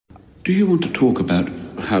Do you want to talk about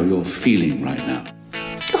how you're feeling right now?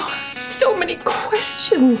 Oh, so many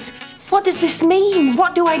questions. What does this mean?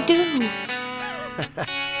 What do I do?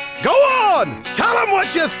 Go on! Tell them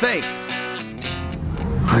what you think!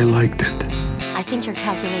 I liked it. I think your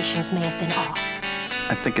calculations may have been off.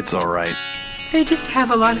 I think it's all right. I just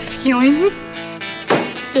have a lot of feelings.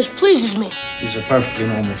 This pleases me. These are perfectly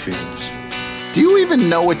normal feelings. Do you even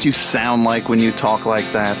know what you sound like when you talk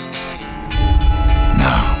like that?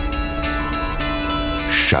 Now,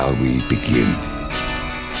 shall we begin?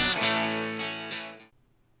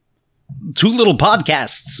 Two little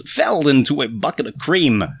podcasts fell into a bucket of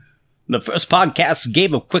cream. The first podcast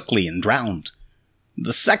gave up quickly and drowned.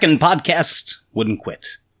 The second podcast wouldn't quit.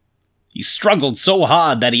 He struggled so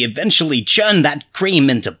hard that he eventually churned that cream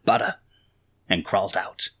into butter and crawled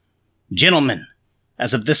out. Gentlemen,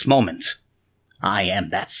 as of this moment, I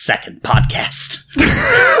am that second podcast.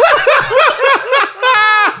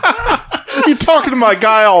 You're talking to my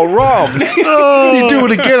guy all wrong. You do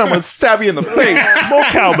it again, I'm going to stab you in the face. More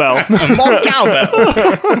cowbell. More cowbell.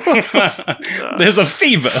 There's a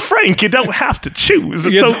fever. Frank, you don't have to choose.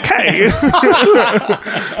 It's okay.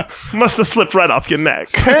 Must have slipped right off your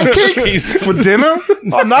neck. Pancakes for dinner?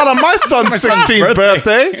 Oh, not on my son's 16th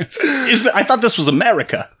birthday. I thought this was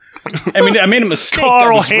America. I mean, I made a mistake.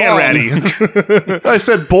 Carl Hanratty. I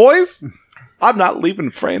said, boys, I'm not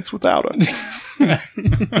leaving France without her.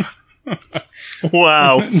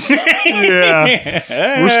 Wow.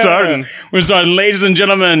 Yeah. We're starting. Ladies and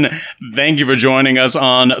gentlemen, thank you for joining us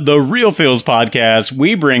on the Real Feels podcast.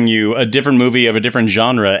 We bring you a different movie of a different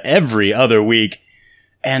genre every other week.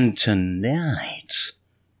 And tonight,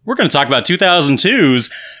 we're going to talk about 2002's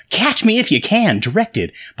Catch Me If You Can,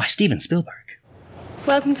 directed by Steven Spielberg.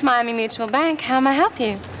 Welcome to Miami Mutual Bank. How may I help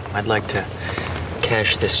you? I'd like to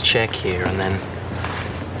cash this check here, and then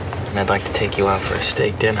I'd like to take you out for a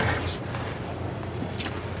steak dinner.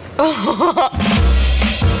 Are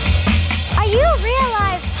you a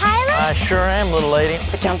real-life pilot? I sure am, little lady.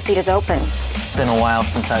 The jump seat is open. It's been a while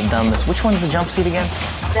since I've done this. Which one's the jump seat again?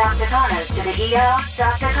 Dr. Connors to the ER.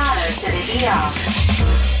 Dr. Connors to the ER.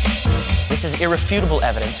 This is irrefutable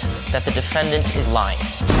evidence that the defendant is lying.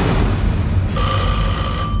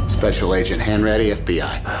 Special Agent Hanratty,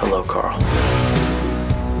 FBI. Hello, Carl.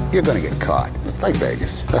 You're gonna get caught. It's like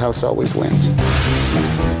Vegas. The house always wins.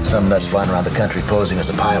 Some nuts flying around the country posing as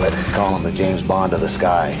a pilot, call him the James Bond of the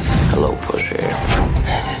sky. Hello, Pusher.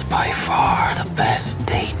 This is by far the best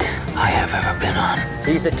date I have ever been on.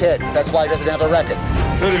 He's a kid. That's why he doesn't have a record.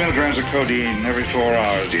 30 milligrams of codeine every 4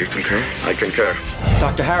 hours. Do you concur? I concur.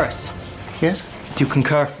 Dr. Harris. Yes? Do you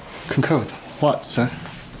concur? Concur with what, sir?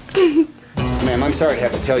 Ma'am, I'm sorry to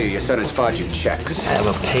have to tell you, your son is forging checks. I have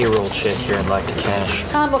a payroll check here I'd like to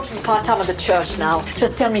cash. I'm working part-time at the church now.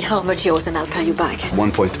 Just tell me how much yours and I'll pay you back.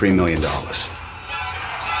 $1.3 million.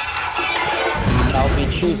 I'll be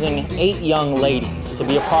choosing 8 young ladies to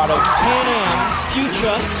be a part of Pan Am's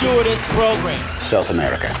future stewardess program. South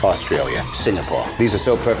America, Australia, Singapore. These are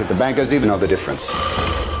so perfect, the bank doesn't even know the difference.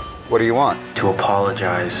 What do you want? To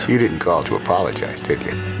apologize. You didn't call to apologize, did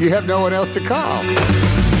you? You have no one else to call.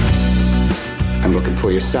 I'm looking for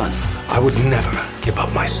your son. I would never give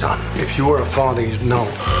up my son. If you were a father, you'd know.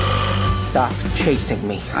 Stop chasing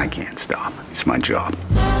me. I can't stop. It's my job.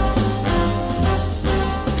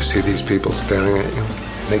 You see these people staring at you?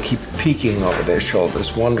 They keep peeking over their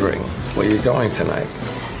shoulders, wondering where you're going tonight.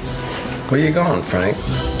 Where you going, Frank?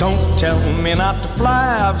 Don't tell me not to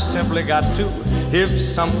fly, I've simply got to. If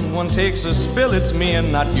someone takes a spill, it's me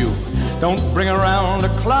and not you. Don't bring around a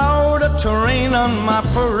cloud of terrain on my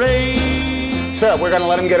parade. Sir, we're gonna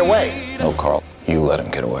let him get away. No, Carl, you let him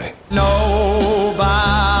get away. Nobody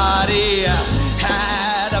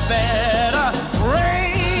had a better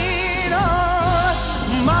rain on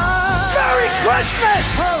my Merry Christmas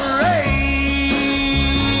parade.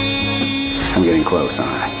 I'm getting close,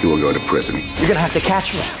 huh? You will go to prison. You're gonna have to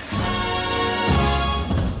catch me.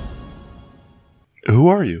 Who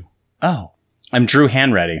are you? Oh, I'm Drew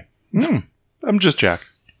Hanratty. I'm just Jack.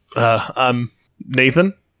 I'm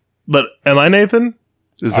Nathan. But am I Nathan?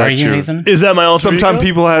 Is that you Nathan? Is that my alter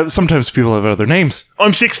ego? Sometimes people have other names.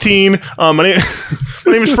 I'm 16. My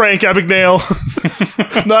name is Frank Abagnale.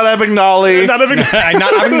 Not Abagnale. Not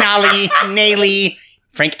Abagnale. Naley.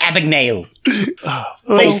 Frank Abagnale.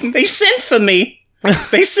 They sent for me.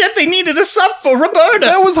 They said they needed a sub for Roberta.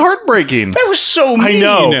 That was heartbreaking. That was so mean. I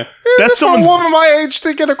know. That's for a woman my age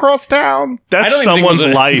to get across town. That's someone's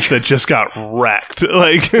life that just got wrecked.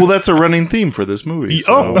 Like, well, that's a running theme for this movie.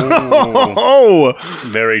 So. Oh,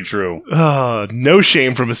 very true. No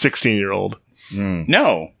shame from a 16-year-old.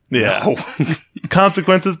 No. Yeah. No.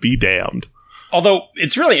 Consequences be damned. Although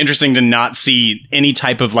it's really interesting to not see any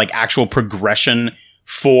type of like actual progression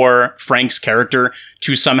for Frank's character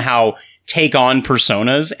to somehow take on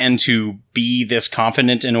personas and to be this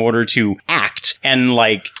confident in order to act and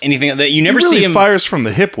like anything that you never he really see him fires from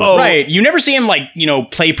the hip. Right. You never see him like,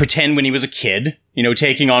 play pretend when he was a kid,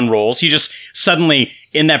 taking on roles. He just suddenly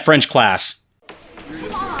in that French class.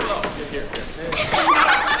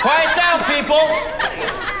 Quiet down, people.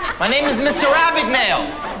 My name is Mr. Abagnale.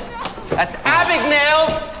 That's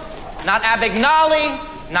Abagnale, not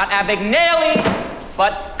Abagnale, not Abagnale,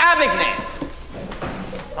 but Abagnale.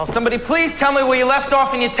 Now, somebody please tell me where you left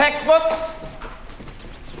off in your textbooks.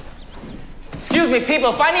 Excuse me, people,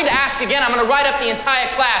 if I need to ask again, I'm going to write up the entire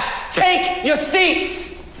class. Take your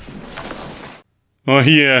seats! Oh,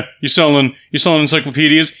 yeah, you're selling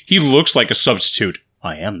encyclopedias? He looks like a substitute.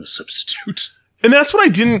 I am the substitute. And that's what I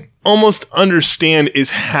didn't almost understand is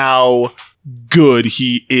how good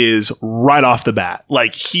he is right off the bat.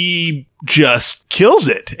 Like, he just kills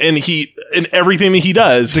it. And in everything that he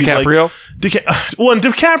does. DiCaprio?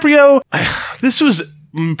 DiCaprio, this was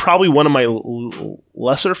probably one of my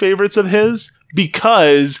lesser favorites of his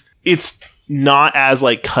because it's not as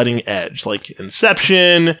like cutting edge, like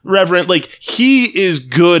Inception, Revenant. Like, he is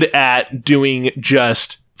good at doing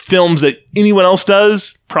just films that anyone else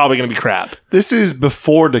does, probably going to be crap. This is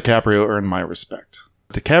before DiCaprio earned my respect.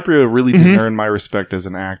 DiCaprio really didn't earn my respect as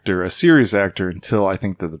an actor, a serious actor, until I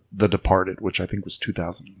think The Departed, which I think was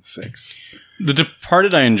 2006. The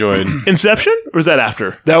Departed I enjoyed. Inception? Or was that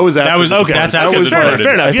after? That was after. Okay. That's after The Departed.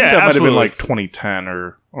 Fair enough. I think that might have been absolutely. like 2010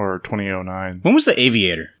 or 2009. When was The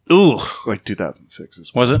Aviator? Ooh. Like 2006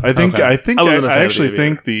 as well. Was it? I think Okay. I actually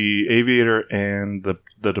think The Aviator and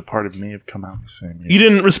The Departed may have come out the same year. You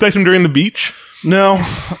didn't respect him during The Beach? No.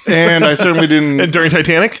 And I certainly didn't. And during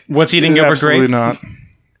Titanic? What's Eating Gilbert Absolutely Grape? not.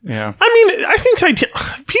 Yeah. I mean, I think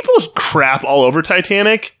people crap all over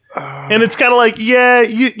Titanic. And it's kind of like, yeah,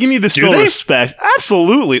 you need to still respect.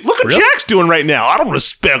 Absolutely. Look what Jack's doing right now. I don't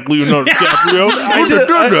respect Leonardo DiCaprio.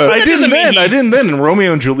 I didn't then. And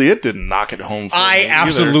Romeo and Juliet didn't knock it home for me I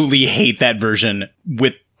absolutely hate that version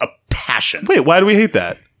with a passion. Wait, why do we hate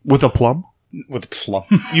that? With a plum? With a plum.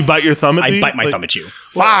 You bite your thumb at I me? bite my thumb at you.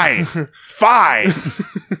 Fine. Two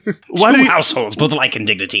households, both alike in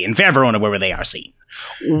dignity, and fair Verona wherever they are seen.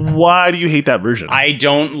 Why do you hate that version? I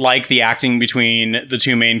don't like the acting between the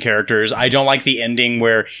two main characters. I don't like the ending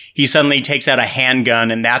where he suddenly takes out a handgun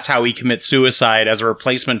and that's how he commits suicide as a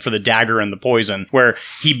replacement for the dagger and the poison, where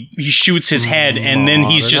he shoots his head and then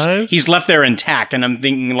he's left there intact. And I'm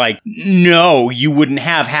thinking like, no, you wouldn't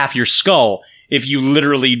have half your skull if you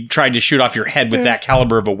literally tried to shoot off your head with that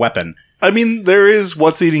caliber of a weapon. I mean, there is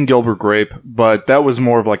What's Eating Gilbert Grape, but that was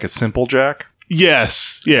more of like a simple Jack.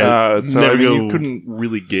 Yes. Yeah. So I mean, you couldn't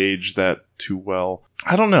really gauge that too well.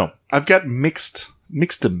 I don't know. I've got mixed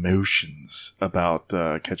emotions about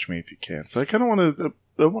Catch Me If You Can. So I kind of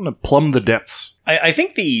want to plumb the depths. I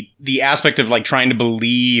think the aspect of like trying to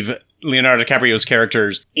believe Leonardo DiCaprio's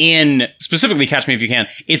characters in specifically Catch Me If You Can,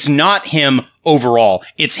 it's not him overall.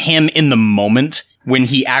 It's him in the moment when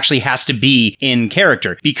he actually has to be in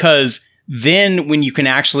character, because then when you can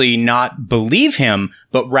actually not believe him,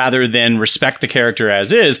 but rather than respect the character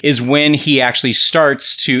as is when he actually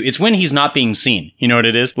starts to, it's when he's not being seen. You know what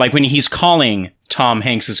it is? Like when he's calling Tom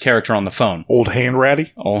Hanks' character on the phone. Old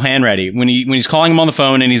Handratty? Old Handratty. When he's calling him on the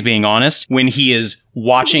phone and he's being honest, when he is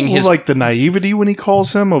watching his... like the naivety when he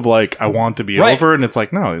calls him of like, I want to be over, and it's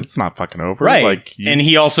like, no, it's not fucking over. Right. Like, and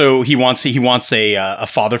he wants a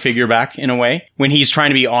father figure back in a way. When he's trying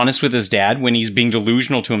to be honest with his dad, when he's being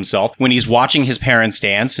delusional to himself, when he's watching his parents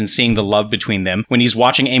dance and seeing the love between them, when he's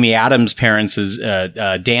watching Amy Adams' parents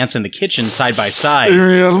dance in the kitchen side by side.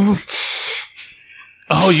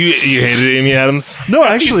 Oh, you hated Amy Adams? No,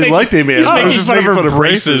 I actually liked Amy Adams. I was just making fun of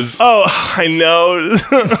braces. Oh, I know.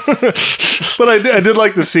 But I did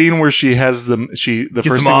like the scene where she has the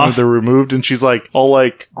first scene when they're removed, and she's like all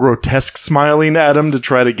like grotesque smiling at him to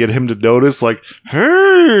try to get him to notice, like,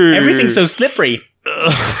 hey, everything's so slippery. I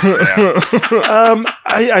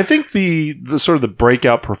think the sort of the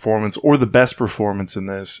breakout performance or the best performance in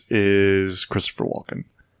this is Christopher Walken.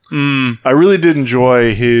 I really did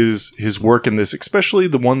enjoy his work in this, especially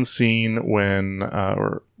the one scene when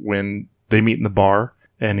they meet in the bar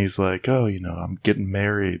and he's like, oh, I'm getting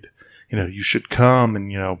married. You should come,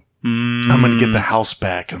 and I'm going to get the house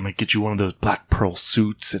back. I'm going to get you one of those black pearl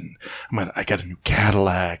suits, and I got a new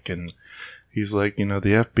Cadillac. And he's like, the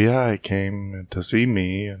FBI came to see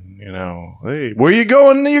me, and, hey, where you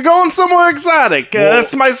going? You're going somewhere exotic.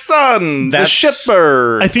 That's my son, the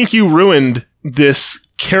shipper. I think you ruined this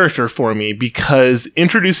character for me because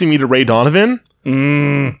introducing me to Ray Donovan,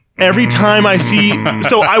 Every time I see,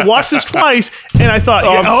 so I watched this twice, and I thought,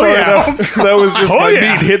 I'm sorry, yeah. that was just my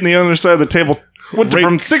beat hitting the other side of the table. Went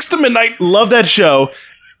from 6 to midnight. Love that show.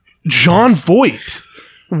 John Voight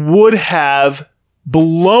would have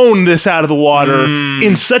blown this out of the water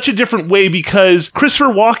in such a different way because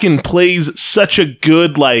Christopher Walken plays such a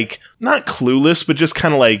good, like, not clueless, but just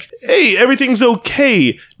kind of like, hey, everything's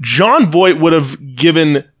okay. John Voight would have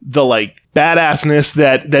given the, like, badassness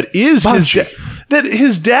that is that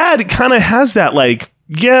his dad kind of has that, like,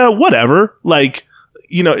 yeah, whatever. Like,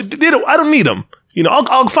 you know, I don't need him. You know,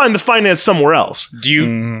 I'll find the finance somewhere else. Do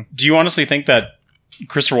you honestly think that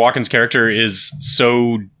Christopher Walken's character is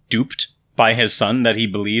so duped by his son that he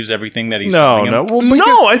believes everything that he's telling him?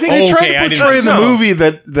 Well, I think they tried to portray in the movie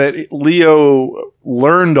that Leo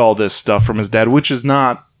learned all this stuff from his dad, which is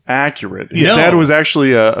not accurate. His dad was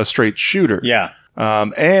actually a straight shooter. Yeah.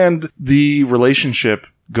 And the relationship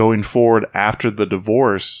going forward after the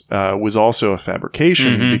divorce was also a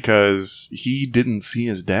fabrication because he didn't see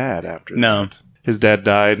his dad after that. His dad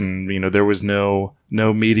died, and, you know, there was no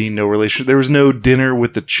meeting, no relation. There was no dinner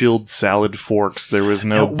with the chilled salad forks. There was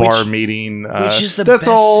no bar meeting. Which is the that's best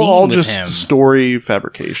all scene just with him. story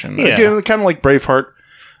fabrication. Yeah. Again, kind of like Braveheart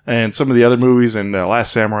and some of the other movies and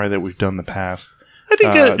Last Samurai that we've done in the past. I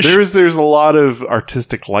think there's a lot of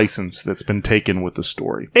artistic license that's been taken with the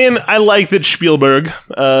story, and I like that Spielberg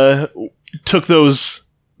took those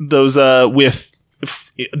with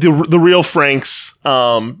the real Frank's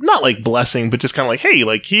not like blessing, but just kind of like, hey,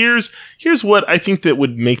 like here's what I think that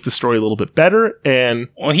would make the story a little bit better. And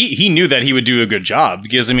well, he knew that he would do a good job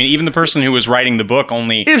because, I mean, even the person who was writing the book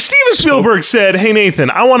only. If Steven Spielberg said, "Hey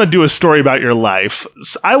Nathan, I want to do a story about your life.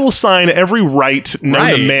 I will sign every right known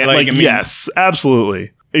to man." Like, I mean, yes,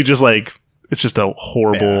 absolutely. It just like it's just a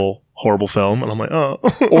horrible film, and I'm like, oh.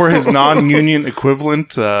 Or his non-union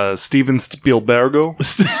equivalent, Steven Spielbergo.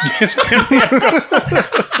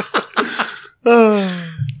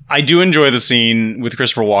 I do enjoy the scene with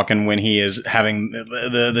Christopher Walken when he is having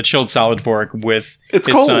the chilled salad fork with his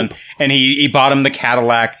cold. son, and he bought him the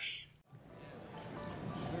Cadillac.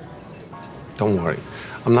 Don't worry.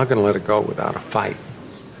 I'm not going to let it go without a fight.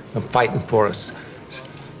 I'm fighting for us.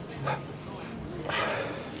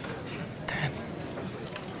 Dad.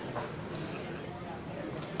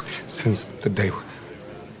 Since the day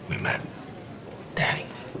we met, Daddy,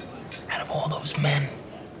 out of all those men,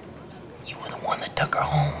 you were the one that took her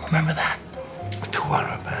home. Remember that? 2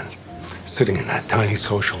 hour man, sitting in that tiny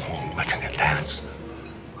social hall watching her dance.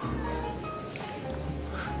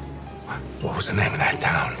 What was the name of that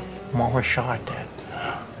town? Montrichard, Dad.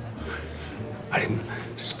 I didn't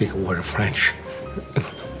speak a word of French.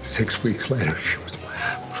 6 weeks later, she was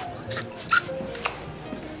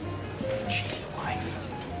She's your wife.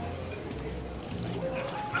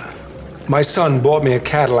 My son bought me a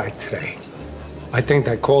Cadillac today. I think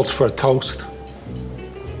that calls for a toast.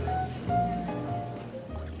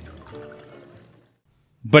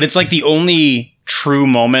 But it's like the only true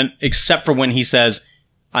moment, except for when he says,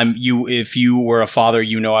 if you were a father,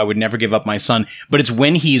 you know I would never give up my son. But it's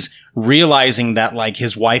when he's realizing that, like,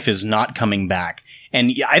 his wife is not coming back.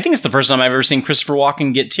 And I think it's the first time I've ever seen Christopher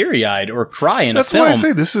Walken get teary-eyed or cry in a film. That's why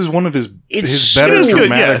I say this is one of his better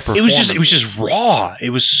dramatic performances. It was just raw.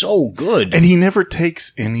 It was so good. And he never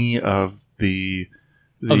takes any of the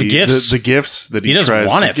gifts. The gifts that he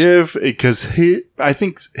tries to give, because I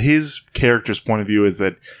think his character's point of view is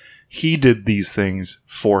that he did these things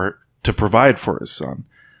to provide for his son.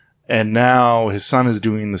 And now his son is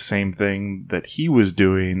doing the same thing that he was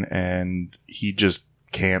doing, and he just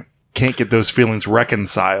can't get those feelings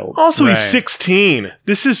reconciled. Also, he's 16.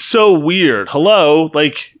 This is so weird. Hello?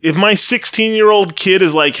 Like, if my 16-year-old kid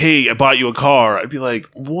is like, hey, I bought you a car, I'd be like,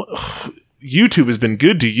 what? YouTube has been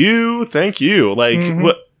good to you. Thank you. Like,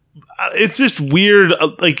 what? It's just weird.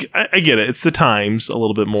 Like, I get it. It's the times a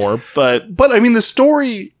little bit more, but I mean, the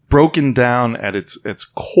story broken down at its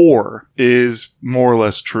core is more or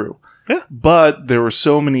less true. Yeah. But there were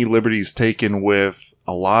so many liberties taken with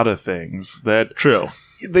a lot of things that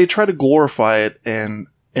they try to glorify it, and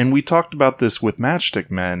we talked about this with Matchstick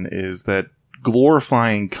Men, is that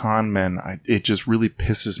glorifying con men, it just really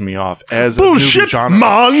pisses me off as a movie genre.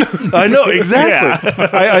 Man. I know, exactly. Yeah.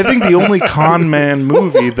 I think the only con man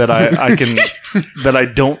movie that I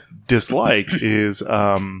don't dislike is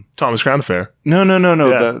Thomas Crown Affair. No.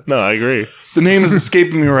 Yeah. No, I agree. The name is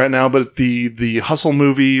escaping me right now, but the Hustle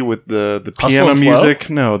movie with the piano music.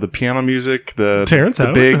 No, the piano music. Terrence the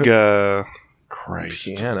Howard. Big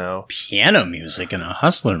Christ. Piano music in a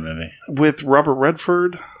Hustler movie. With Robert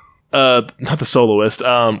Redford. Not the soloist.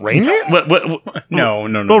 Rain Man? What? No.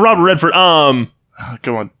 Well, Robert Redford.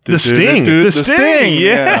 Come on. The Sting. The Sting.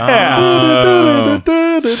 Yeah.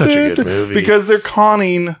 Such a good movie. Because they're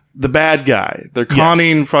conning the bad guy. They're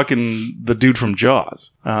conning fucking the dude from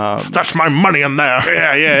Jaws. That's my money in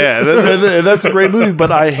there. Yeah. That's a great movie,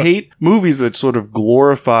 but I hate movies that sort of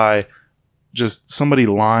glorify just somebody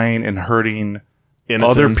lying and hurting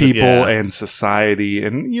other people and society.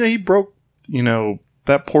 And, he broke,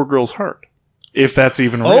 that poor girl's heart. If that's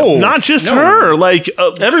even real. Oh, not just her. Like,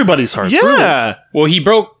 everybody's heart. Yeah. Well, he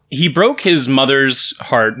broke his mother's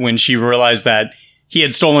heart when she realized that he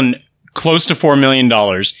had stolen close to $4 million.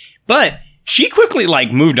 But she quickly,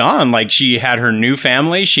 moved on. She had her new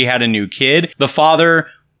family. She had a new kid. The father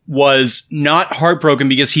was not heartbroken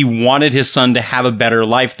because he wanted his son to have a better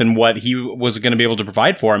life than what he was going to be able to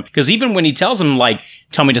provide for him. Because even when he tells him,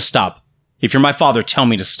 tell me to stop. If you're my father, tell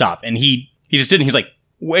me to stop. And he just didn't. He's like,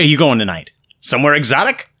 where are you going tonight? Somewhere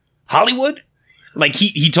exotic? Hollywood?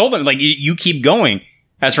 He told him, you keep going.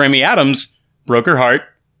 As for Amy Adams, broke her heart,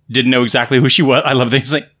 didn't know exactly who she was. I love that.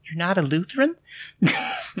 He's like, you're not a Lutheran?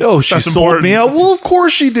 Oh, she sold me out. Well, of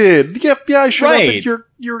course she did. Yeah, I showed up at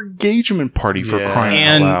your engagement party for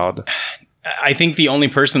crying out loud. I think the only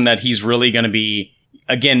person that he's really going to be,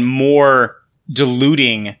 again, more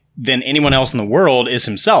deluding than anyone else in the world is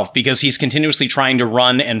himself, because he's continuously trying to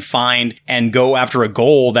run and find and go after a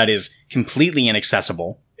goal that is completely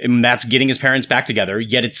inaccessible. And that's getting his parents back together,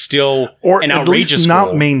 yet it's still an outrageous at least not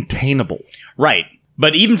goal. Maintainable. Right.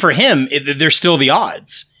 But even for him, there's still the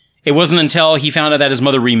odds. It wasn't until he found out that his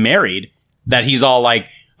mother remarried that he's all like,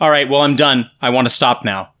 all right, well, I'm done. I want to stop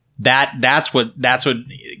now. That's what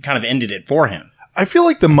kind of ended it for him. I feel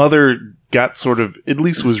like the mother got sort of, at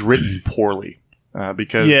least was written poorly.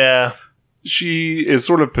 Because she is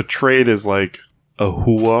sort of portrayed as a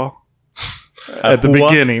hua at the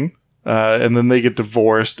beginning, and then they get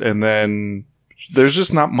divorced, and then there's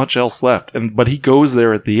just not much else left. But he goes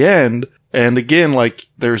there at the end, and again,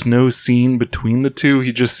 there's no scene between the two.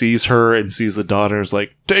 He just sees her and sees the daughter's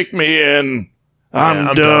take me in.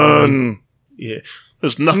 I'm done. Yeah.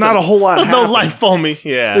 There's nothing. Not a whole lot. There's no life for me.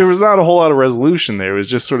 Yeah. There was not a whole lot of resolution there. It was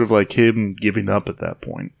just sort of him giving up at that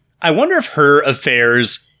point. I wonder if her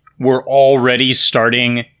affairs were already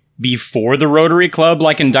starting before the Rotary Club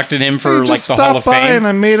inducted him for the Hall of Fame. And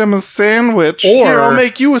I made him a sandwich. Or here, I'll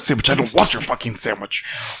make you a sandwich. I don't want your fucking sandwich.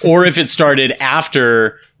 Or if it started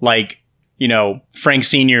after Frank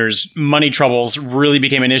Sr.'s money troubles really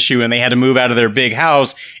became an issue and they had to move out of their big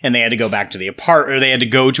house and they had to go back to the apartment, or they had to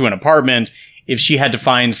go to an apartment, if she had to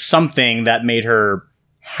find something that made her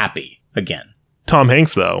happy again. Tom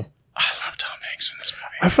Hanks, though. I love Tom Hanks in this movie.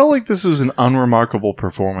 I felt like this was an unremarkable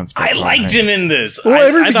performance. I liked him in this. Well,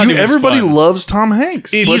 everybody loves Tom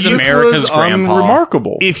Hanks. He's America's grandpa.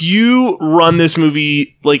 Unremarkable. If you run this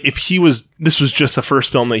movie, this was just the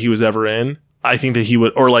first film that he was ever in, I think that he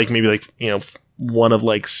would, or maybe one of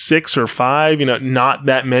 6 or 5, not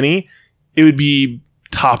that many, it would be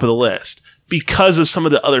top of the list. Because of some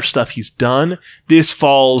of the other stuff he's done, this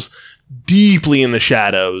falls deeply in the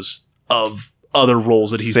shadows of other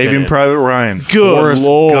roles that he's been in. Saving Private Ryan, Good Forrest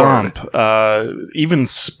Lord. Gump, even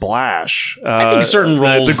Splash. I think certain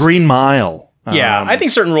roles, The Green Mile. I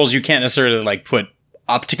think certain roles you can't necessarily put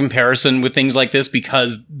up to comparison with things like this,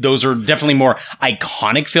 because those are definitely more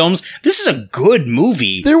iconic films. This is a good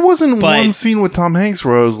movie. There wasn't one scene with Tom Hanks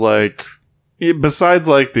where I was besides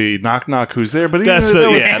the knock knock who's there, but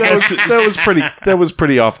that was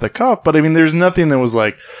pretty off the cuff. But I mean, there's nothing that was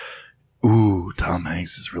ooh, Tom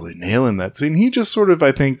Hanks is really nailing that scene. He just sort of,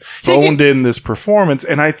 I think, phoned in this performance,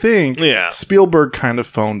 and I think Spielberg kind of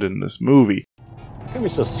phoned in this movie. How come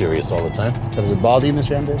you're so serious all the time? Does it bother you,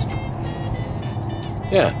 Mr. Anders?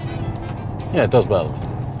 Yeah, it does bother me.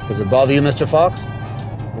 Does it bother you, Mr. Fox?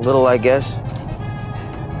 A little, I guess.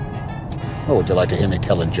 Oh, would you like to hear me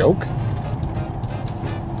tell a joke?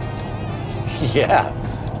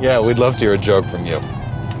 Yeah, we'd love to hear a joke from you.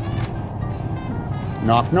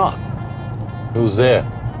 Knock, knock. Who's there?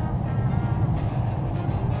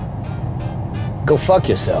 Go fuck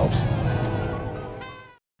yourselves.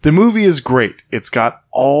 The movie is great. It's got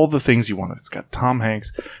all the things you want. It's got Tom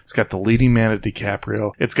Hanks. It's got the leading man of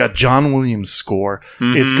DiCaprio. It's got John Williams' score.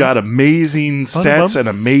 Mm-hmm. It's got amazing sets and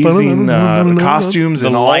amazing costumes,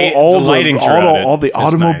 and all the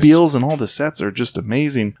automobiles and all the sets are just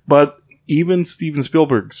amazing. But even Steven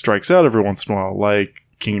Spielberg strikes out every once in a while, like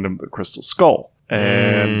Kingdom of the Crystal Skull.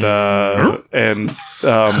 And what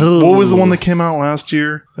was the one that came out last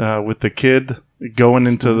year with the kid going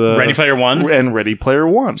into the Ready Player One? And Ready Player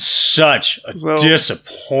One. Such a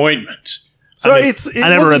disappointment. So I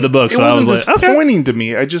never read the book, so it wasn't disappointing to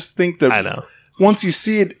me. I just think that once you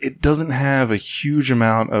see it, it doesn't have a huge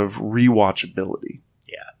amount of rewatchability.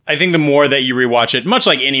 I think the more that you rewatch it, much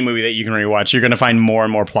like any movie that you can rewatch, you're going to find more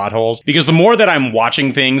and more plot holes. Because the more that I'm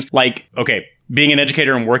watching things, like, okay, being an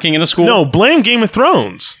educator and working in a school. No, blame Game of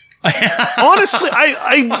Thrones. Honestly,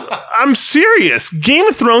 I'm serious. Game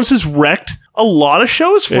of Thrones has wrecked a lot of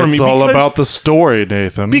shows for me. It's all about the story,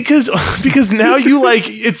 Nathan. Because now you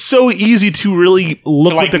it's so easy to really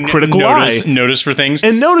look with the critical eye. Notice for things.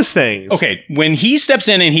 And notice things. Okay, when he steps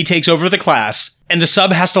in and he takes over the class and the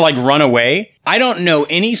sub has to run away, I don't know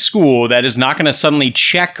any school that is not going to suddenly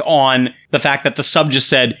check on the fact that the sub just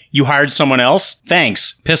said, you hired someone else?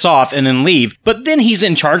 Thanks. Piss off and then leave. But then he's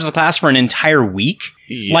in charge of the class for an entire week.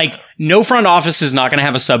 Yeah. No front office is not going to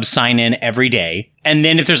have a sub sign in every day. And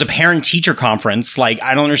then if there's a parent-teacher conference, I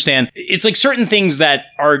don't understand. It's certain things that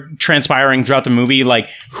are transpiring throughout the movie.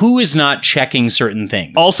 Who is not checking certain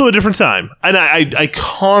things? Also a different time. And I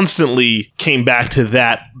constantly came back to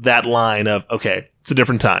that line of, okay, it's a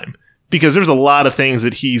different time. Because there's a lot of things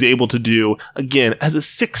that he's able to do, again, as a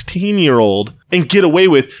 16-year-old and get away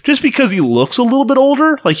with just because he looks a little bit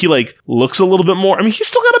older. He looks a little bit more. I mean, he's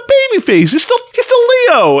still got a baby face. He's still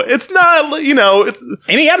Leo. It's not,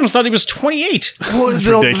 Amy Adams thought he was 28. Well,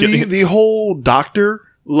 the whole doctor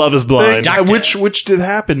Love is Blind, which did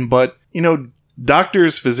happen, but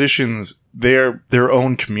doctors, physicians, they're their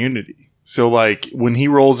own community. So when he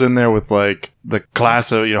rolls in there with the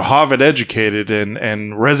class of Harvard educated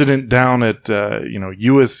and resident down at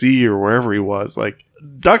USC or wherever he was,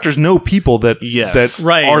 doctors know people that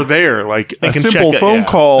are there. A simple phone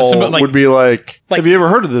call would be have you ever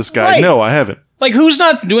heard of this guy? Right. No, I haven't. Who's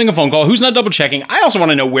not doing a phone call? Who's not double checking? I also want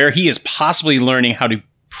to know where he is possibly learning how to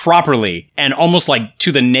properly and almost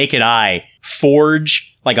to the naked eye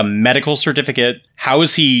forge a medical certificate. How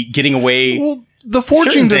is he getting away? Well, the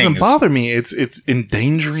forging doesn't bother me. It's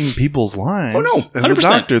endangering people's lives. Oh no, 100%. As a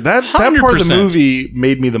doctor, that part of the movie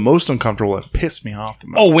made me the most uncomfortable and pissed me off the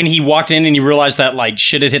most. Oh, when he walked in and he realized that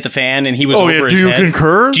shit had hit the fan and he was over his head. Do you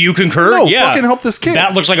concur? Do you concur? No, yeah. Fucking help this kid.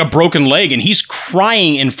 That looks like a broken leg and he's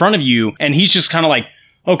crying in front of you and he's just kind of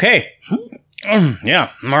okay,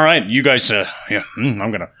 yeah, all right, you guys, I'm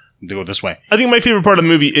gonna do it this way. I think my favorite part of the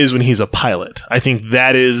movie is when he's a pilot. I think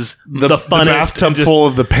that is the funnest. The bathtub full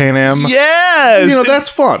of the Pan Am. Yes! That's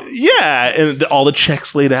fun. Yeah, and all the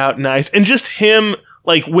checks laid out nice. And just him,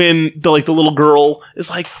 when the little girl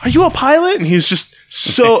is are you a pilot? And he's just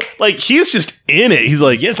so, he's just in it. He's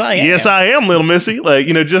yes, I am. Yes, I am, little missy.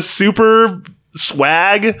 Just super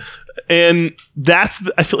swag. And that's,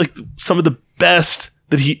 I feel some of the best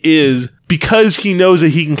that he is, because he knows that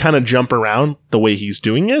he can kind of jump around the way he's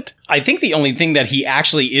doing it. I think the only thing that he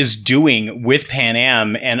actually is doing with Pan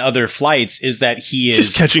Am and other flights is that he is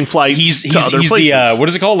just catching flights to other places. The what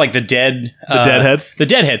is it called? The deadhead. The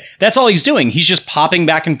deadhead. That's all he's doing. He's just popping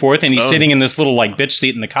back and forth, and he's sitting in this little bitch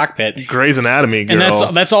seat in the cockpit. Grey's Anatomy, girl.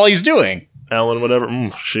 And that's all he's doing. Ellen, whatever.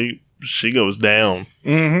 She goes down.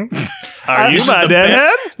 Mm-hmm. Are you my deadhead?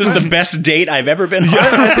 This is the best date I've ever been on.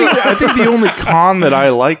 I think the only con that I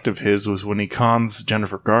liked of his was when he cons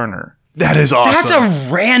Jennifer Garner. That is awesome. That's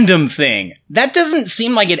a random thing. That doesn't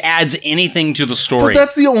seem like it adds anything to the story. But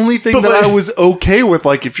that's the only thing that I was okay with.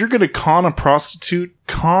 If you're going to con a prostitute,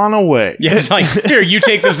 con away. Yeah, it's here, you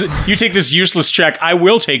take this useless check. I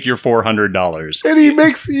will take your $400. And he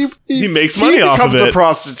makes money off of it. He becomes a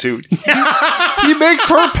prostitute. he makes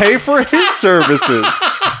her pay for his services.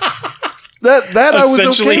 That I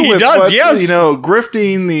was okay with. He does, but, yes.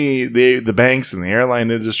 Grifting the banks and the airline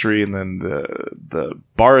industry, and then the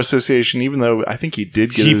bar association. Even though I think he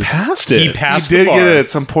did get He passed it. He passed He did the bar. get it at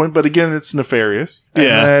some point, but again, it's nefarious.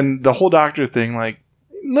 Yeah. And the whole doctor thing,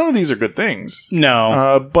 none of these are good things.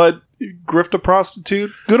 No. But grift a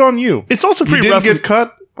prostitute, good on you. It's also pretty you rough. Didn't get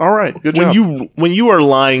cut. All right, good job. When you are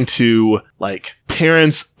lying to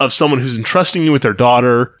parents of someone who's entrusting you with their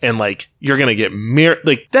daughter, and you're gonna get married,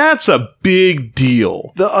 that's a big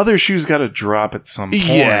deal. The other shoe's got to drop at some point.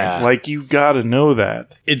 Yeah, you got to know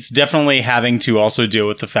that. It's definitely having to also deal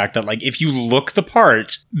with the fact that if you look the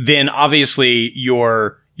part, then obviously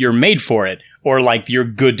you're made for it. Or you're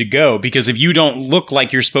good to go, because if you don't look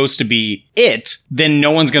like you're supposed to be it, then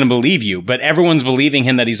no one's going to believe you. But everyone's believing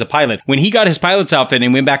him that he's a pilot. When he got his pilot's outfit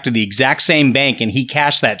and went back to the exact same bank and he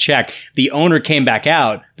cashed that check, the owner came back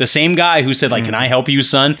out, the same guy who said can I help you,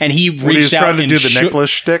 son? And he reached out trying to do the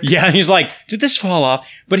necklace shtick. Yeah, he's did this fall off?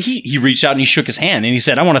 But he reached out and he shook his hand and he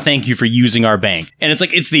said, I want to thank you for using our bank. And it's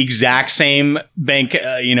it's the exact same bank,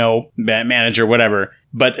 manager, whatever.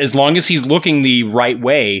 But as long as he's looking the right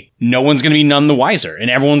way, no one's going to be none the wiser. And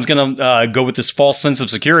everyone's going to go with this false sense of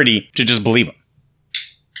security to just believe him.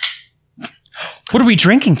 What are we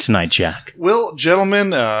drinking tonight, Jack? Well, gentlemen,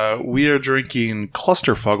 we are drinking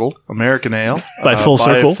Clusterfuggle American Ale by Full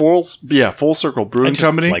Circle. Full Circle Brewing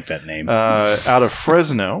Company. I like that name. Out of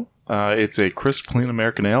Fresno. It's a crisp, clean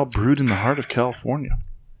American ale brewed in the heart of California.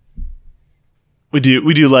 We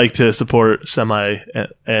do like to support semi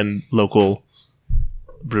and local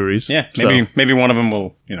breweries. Yeah, maybe one of them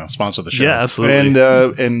will sponsor the show. Yeah, absolutely.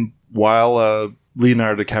 And while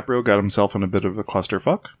Leonardo DiCaprio got himself in a bit of a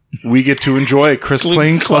clusterfuck, we get to enjoy a crisp,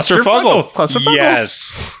 clean Clusterfuggle.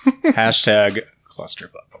 Yes. Hashtag Clusterfuck.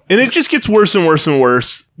 And it just gets worse and worse and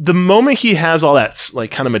worse. The moment he has all that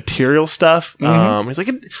like kind of material stuff, he's like,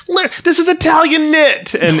 "This is Italian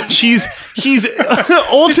knit," and he's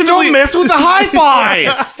ultimately don't mess with the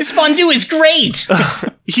hi-fi. This fondue is great.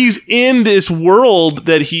 He's in this world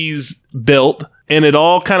that he's built, and it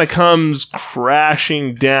all kind of comes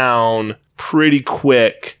crashing down pretty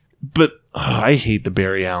quick. But I hate the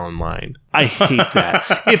Barry Allen line. I hate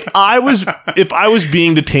that. If I was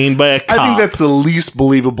being detained by a cop, I think that's the least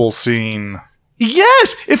believable scene.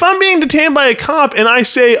 Yes, if I'm being detained by a cop and I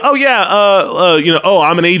say, "Oh yeah,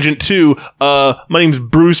 I'm an agent too. My name's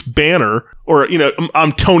Bruce Banner," or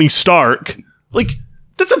I'm Tony Stark. Like,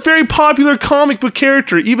 that's a very popular comic book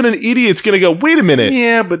character. Even an idiot's gonna go, "Wait a minute."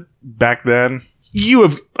 Yeah, but back then.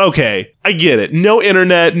 Okay, I get it. No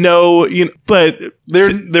internet, but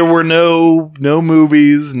there were no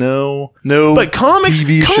movies, no but comics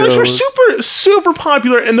TV shows were super super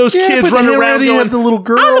popular, and those kids running around going, had the little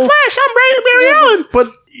girl. "I'm the Flash, I'm Barry Allen."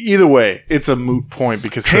 But either way, it's a moot point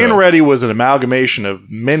because Hanratty was an amalgamation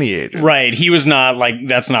of many agents. Right, he was not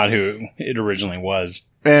that's not who it originally was.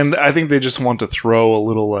 And I think they just want to throw a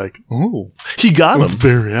little he got him. It's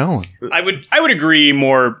Barry Allen. I would agree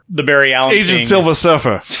more the Barry Allen Agent thing. Silver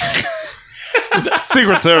Surfer.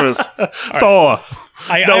 Secret Service. Thor.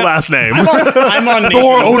 Last name. I'm on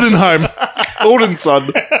Thor Odenheim. Odin's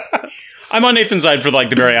son. I'm on Nathan's side for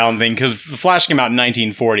the Barry Allen thing because The Flash came out in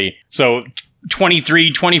 1940. So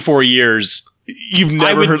 24 years. You've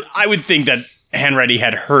never heard. I would think that Hanratty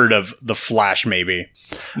had heard of The Flash, maybe.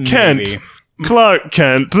 Clark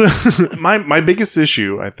Kent. My biggest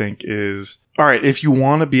issue, I think, is all right. If you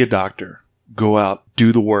want to be a doctor, go out,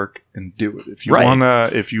 do the work, and do it. If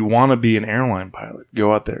you wanna be an airline pilot,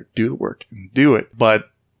 go out there, do the work, and do it.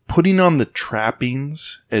 But putting on the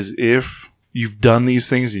trappings as if you've done these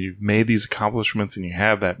things and you've made these accomplishments and you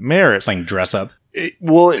have that merit, playing dress up.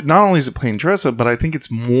 Not only is it playing dress up, but I think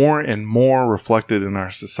it's more and more reflected in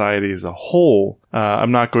our society as a whole.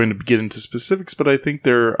 I'm not going to get into specifics, but I think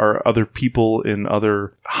there are other people in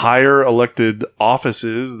other higher elected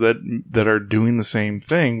offices that are doing the same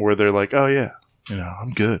thing where they're like, "Oh yeah,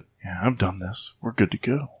 I'm good. Yeah, I've done this. We're good to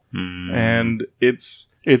go." And it's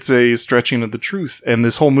a stretching of the truth. And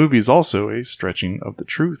this whole movie is also a stretching of the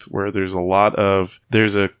truth where there's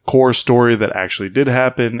a core story that actually did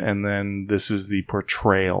happen. And then this is the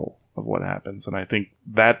portrayal of what happens. And I think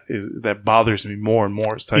that bothers me more and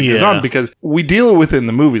more as time goes on because we deal with it in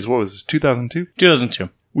the movies. What was this? 2002? 2002.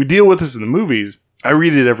 We deal with this in the movies. I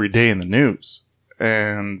read it every day in the news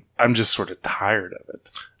and I'm just sort of tired of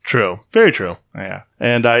it. True. Very true. Yeah.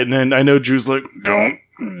 And I know Drew's like, don't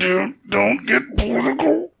get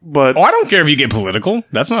political. But I don't care if you get political.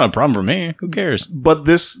 That's not a problem for me. Who cares? But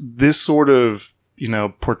this sort of,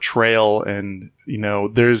 portrayal and,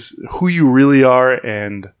 there's who you really are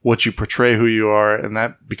and what you portray who you are. And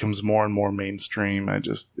that becomes more and more mainstream. It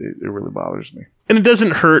really bothers me. And it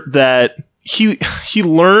doesn't hurt that he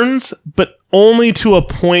learns, but only to a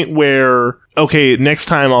point where, okay, next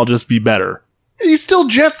time I'll just be better. He still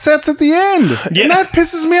jet sets at the end. Yeah. And that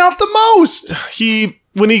pisses me off the most.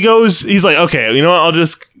 When he goes, he's like, okay, you know what? I'll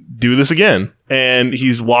just do this again. And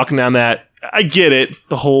he's walking down that. I get it.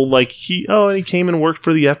 The whole he came and worked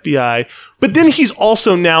for the FBI. But then he's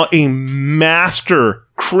also now a master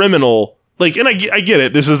criminal. And I get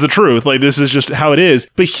it. This is the truth. This is just how it is.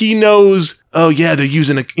 But he knows, oh yeah, they're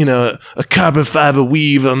using a carbon fiber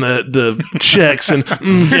weave on the checks, and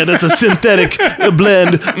that's a synthetic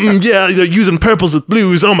blend. Yeah, they're using purples with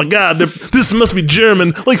blues. Oh my God, this must be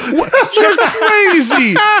German. What? You're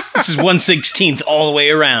crazy. This is 1/16 all the way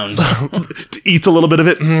around. Eats a little bit of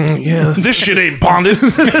it. Yeah, this shit ain't bonded.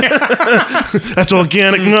 That's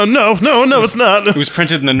organic. No, it's not. It was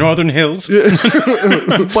printed in the Northern Hills. But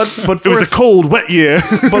it was a cold, wet year.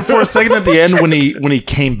 But for a second at the end, when he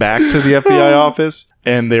came back to the FBI office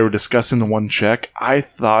and they were discussing the one check, I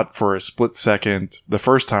thought for a split second, the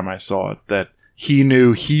first time I saw it, that he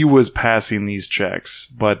knew he was passing these checks,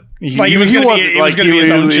 but he was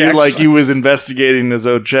investigating his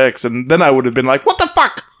own checks, and then I would have been like, "What the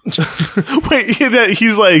fuck?" Wait,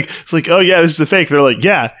 he's like, it's like, oh yeah, this is a fake. They're like,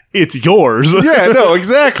 yeah, it's yours. Yeah, no,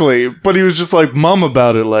 exactly. But he was just like mum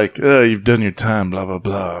about it, like, you've done your time, blah blah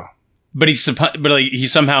blah. But he somehow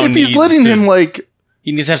if he's letting him like,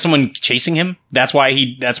 he needs to have someone chasing him. That's why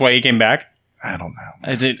he came back. I don't know.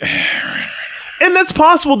 And that's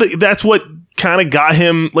possible. That's what kind of got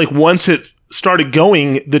him. Like once it started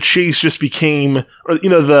going, the chase just became, or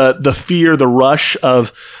the fear, the rush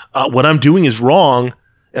of what I'm doing is wrong,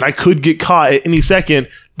 and I could get caught at any second.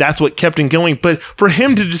 That's what kept him going. But for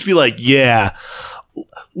him to just be like, yeah,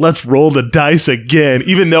 let's roll the dice again,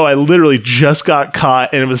 even though I literally just got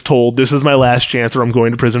caught and was told this is my last chance or I'm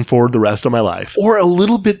going to prison for the rest of my life. Or a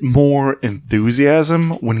little bit more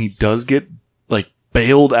enthusiasm when he does get like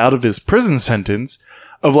bailed out of his prison sentence,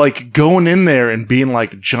 of like going in there and being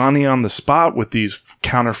like Johnny on the spot with these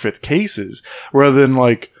counterfeit cases, rather than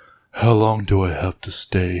like, how long do I have to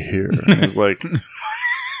stay here? And it's like,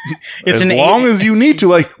 as long as you need to.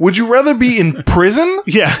 Like, would you rather be in prison?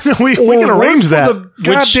 Yeah, we can arrange that. For the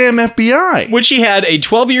goddamn FBI. Which he had a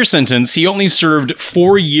 12-year sentence. He only served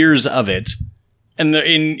 4 years of it. And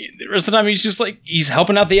in the rest of the time, he's just like, he's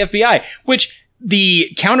helping out the FBI. Which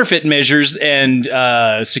the counterfeit measures and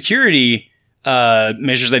security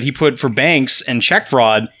measures that he put for banks and check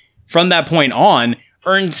fraud from that point on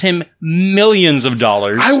earns him millions of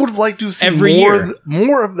dollars. I would have liked to see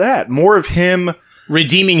more of that. More of him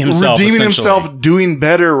redeeming himself, doing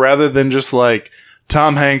better, rather than just like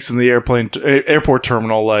Tom Hanks in the airport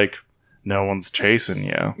terminal, like, no one's chasing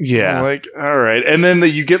you. Yeah. Like, all right. And then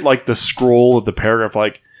you get like the scroll of the paragraph,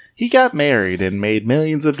 like, he got married and made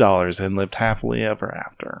millions of dollars and lived happily ever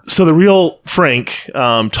after. So the real Frank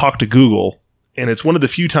talked to Google, and it's one of the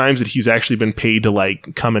few times that he's actually been paid to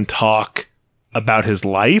like come and talk about his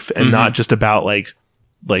life and not just about like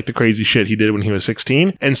the crazy shit he did when he was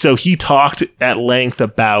 16. And so he talked at length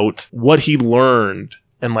about what he learned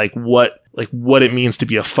and what it means to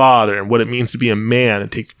be a father and what it means to be a man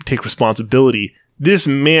and take responsibility. This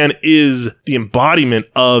man is the embodiment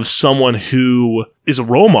of someone who is a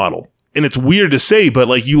role model. And it's weird to say, but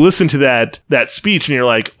like you listen to that speech and you're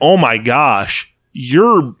like, oh my gosh,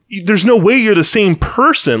 there's no way you're the same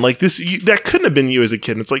person. Like this, that couldn't have been you as a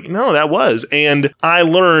kid. And it's like, no, that was. And I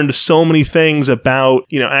learned so many things about,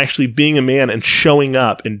 actually being a man and showing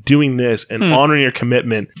up and doing this and honoring your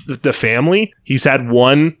commitment. The family, he's had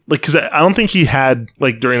one, like, cause I don't think he had,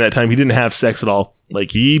 like, during that time, he didn't have sex at all.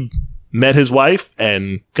 Like, he met his wife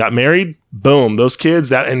and got married. Boom, those kids,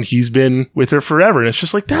 and he's been with her forever. And it's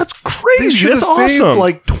just like, that's crazy. They should that's have awesome. saved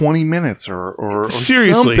like 20 minutes or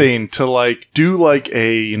seriously something to like do like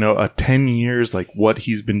a 10 years, like what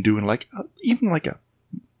he's been doing, like even like a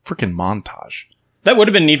freaking montage. That would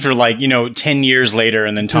have been neat for 10 years later,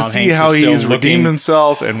 and then Tom Hanks to see how is still he's redeemed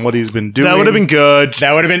himself and what he's been doing. That would have been good.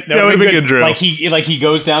 That would have been good, Drew. Like he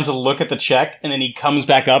goes down to look at the check, and then he comes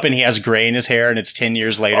back up, and he has gray in his hair, and it's 10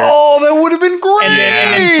 years later. Oh, that would have been great. And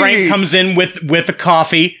then Frank comes in with the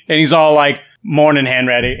coffee, and he's all like, "Morning, hand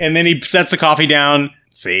ready," and then he sets the coffee down.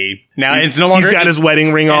 See, now it's no longer. He's got his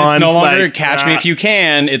wedding ring on. It's no longer Catch Me If You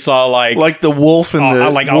Can. It's all like the wolf and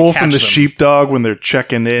the sheepdog when they're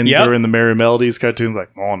checking in during the Merry Melodies cartoons.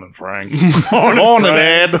 Like, morning, Frank. Morning,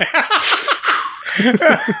 Ed.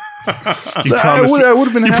 I would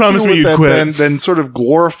have been happy with that than sort of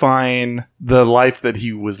glorifying the life that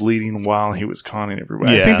he was leading while he was conning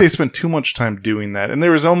everybody. Yeah. I think they spent too much time doing that, and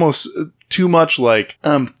there was almost too much like,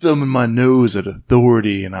 I'm thumbing my nose at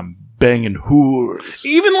authority and I'm banging whores.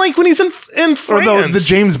 Even like when he's in France. Or the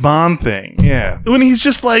James Bond thing. Yeah. When he's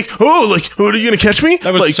just like, oh, are you going to catch me?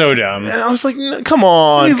 That was so dumb. And I was like, come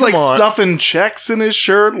on. And he's stuffing checks in his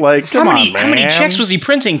shirt. Like, come on, man. How many checks was he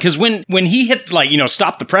printing? Because when he hit,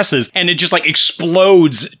 stop the presses and it just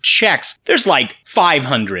explodes checks, there's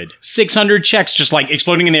 500, 600 checks just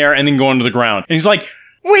exploding in the air and then going to the ground. And he's like,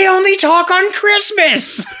 we only talk on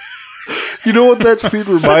Christmas. You know what that scene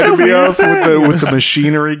reminded me of with the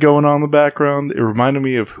machinery going on in the background? It reminded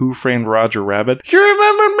me of Who Framed Roger Rabbit. You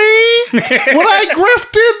remember me? When I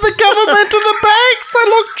grifted the government of the banks, I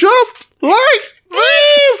looked just like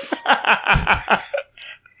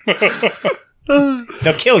this.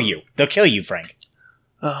 They'll kill you. They'll kill you, Frank.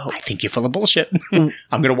 I think you're full of bullshit. I'm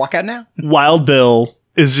going to walk out now. Wild Bill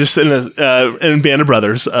is just in Band of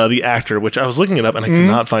Brothers, the actor, which I was looking it up and I could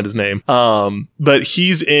not find his name. But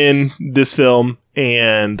he's in this film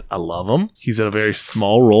and I love him. He's in a very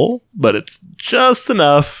small role, but it's just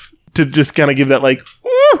enough to just kind of give that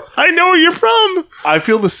I know where you're from. I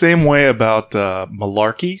feel the same way about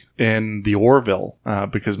Malarkey in the Orville,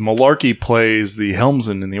 because Malarkey plays the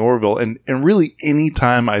helmsman in the Orville, and really any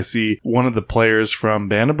time I see one of the players from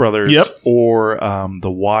Band of Brothers or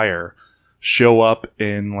The Wire show up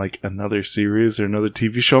in like another series or another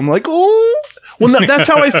TV show, I'm like, oh. Well, no, that's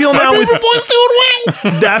how I feel now.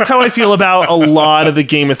 That's how I feel about a lot of the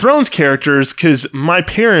Game of Thrones characters, because my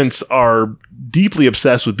parents are deeply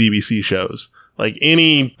obsessed with BBC shows. Like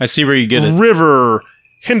any... I see where you get it. River,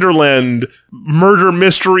 Hinterland, Murder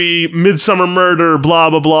Mystery, Midsummer Murder, blah,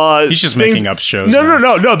 blah, blah. He's just making up shows.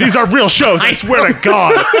 No. These are real shows. I swear to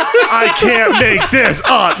God. I can't make this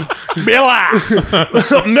up. Mila.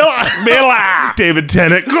 David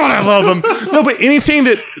Tennant. God, I love him. No, but anything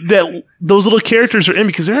that those little characters are in,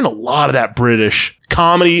 because they're in a lot of that British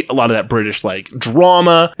comedy, a lot of that British like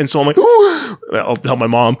drama, and so I'm like, ooh, I'll tell my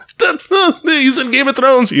mom, he's in Game of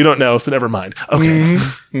Thrones. You don't know, so never mind. Okay.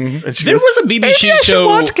 There was a BBC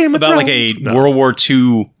show about like a World War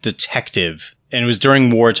II detective, and it was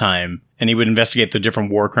during wartime, and he would investigate the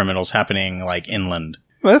different war criminals happening like inland.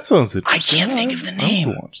 That sounds interesting. I can't think of the name.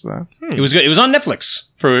 I'll watch that. It was good. It was on Netflix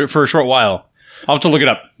for a short while. I'll have to look it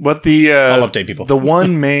up. But I'll update people. The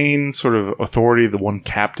one main sort of authority, the one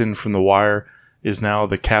captain from The Wire, is now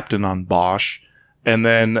the captain on Bosch. And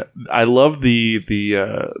then I love the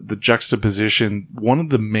juxtaposition. One of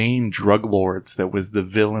the main drug lords that was the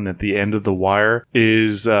villain at the end of The Wire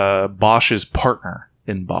is Bosch's partner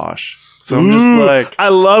in Bosch. So I'm just like, I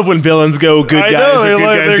love when villains go good guys. I know, or good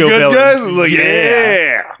guys they're go good villains. guys. It's like,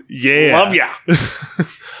 yeah, love ya.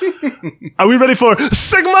 Are we ready for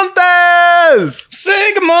Sigmontes?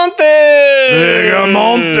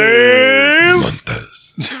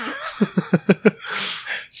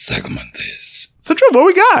 Segmentes. So, Drew, what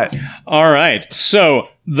we got? All right. So,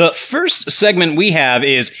 the first segment we have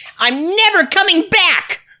is I'm never coming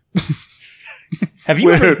back. Have you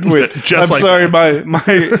wait. I'm like sorry, my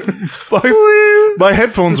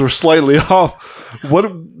headphones were slightly off.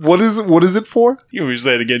 What is it for? You want me to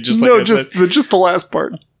say it again? Just the last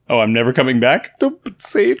part. Oh, I'm never coming back? No, but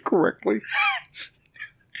say it correctly.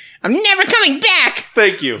 I'm never coming back.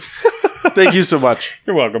 Thank you. Thank you so much.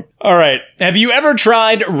 You're welcome. All right. Have you ever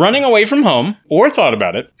tried running away from home or thought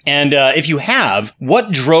about it? And if you have,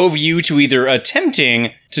 what drove you to either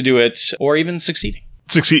attempting to do it or even succeeding?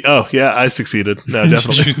 Oh, yeah, I succeeded. No,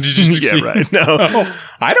 definitely. Did you succeed? Yeah, right. No.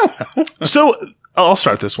 I don't know. So, I'll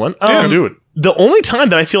start this one. Yeah, do it. The only time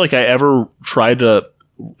that I feel like I ever tried to,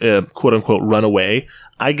 quote unquote, run away,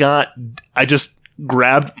 I just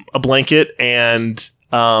grabbed a blanket and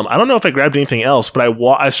I don't know if I grabbed anything else, but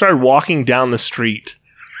I started walking down the street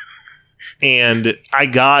and I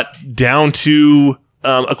got down to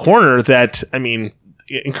a corner that, I mean,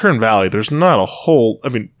 in Kern Valley, there's no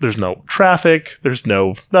traffic, there's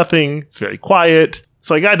nothing, it's very quiet.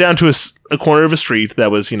 So I got down to a corner of a street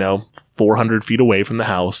that was, 400 feet away from the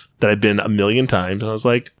house that I'd been a million times. And I was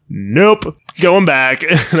like, nope, going back.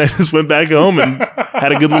 And I just went back home and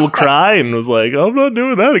had a good little cry and was like, I'm not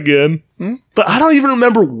doing that again. But I don't even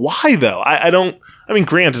remember why, though.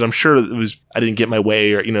 Granted, I'm sure it was, I didn't get my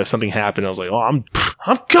way or, something happened. I was like, oh, I'm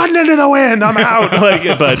cutting into the wind. I'm out.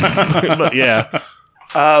 but yeah.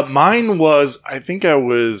 Mine was, I think I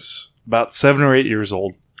was about 7 or 8 years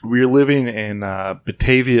old. We were living in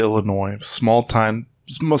Batavia, Illinois, a small town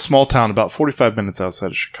about 45 minutes outside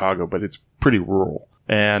of Chicago, but it's pretty rural.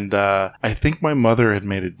 And I think my mother had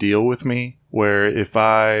made a deal with me where if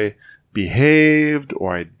I behaved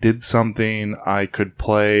or I did something, I could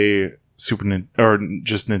play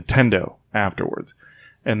just Nintendo afterwards.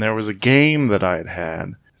 And there was a game that I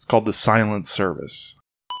had. It's called The Silent Service.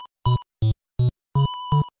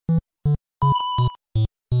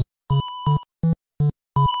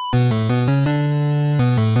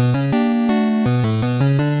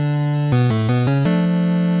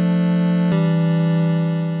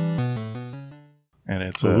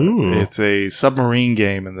 It's a submarine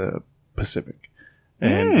game in the Pacific.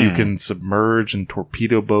 And you can submerge in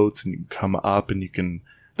torpedo boats and you can come up and you can...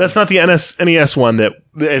 That's not the NES one that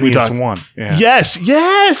we talked about. Yeah. Yes,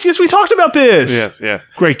 we talked about this. Yes.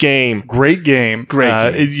 Great game.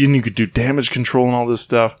 And you could do damage control and all this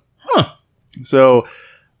stuff. Huh. So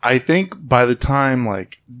I think by the time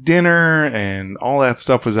like dinner and all that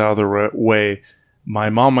stuff was out of the way,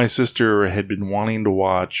 my mom, my sister had been wanting to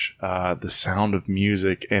watch The Sound of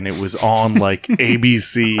Music, and it was on like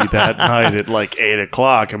ABC that night at like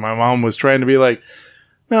 8:00. And my mom was trying to be like,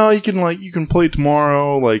 "No, you can play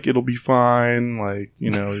tomorrow. Like it'll be fine. Like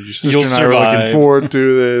your sister and I are looking forward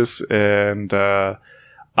to this." And I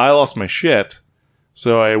lost my shit,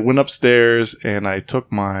 so I went upstairs and I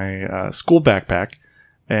took my school backpack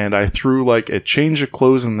and I threw like a change of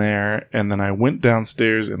clothes in there, and then I went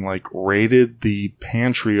downstairs and like raided the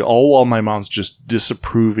pantry, all while my mom's just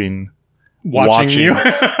disapproving, watching you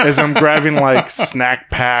as I'm grabbing like snack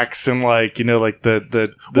packs and like, you know, like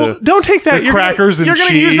the Well, don't take that. the crackers and you're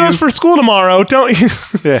gonna cheese. use those for school tomorrow, don't you?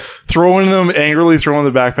 Yeah, angrily throwing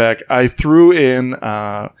the backpack. I threw in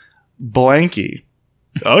Blanky.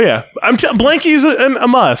 Oh yeah, Blanky's a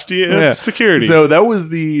must. Yeah, it's security. So that was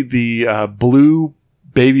the blue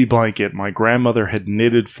baby blanket my grandmother had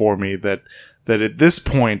knitted for me. That at this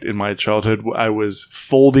point in my childhood I was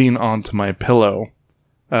folding onto my pillow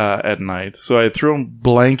at night. So I threw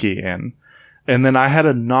Blanky in, and then I had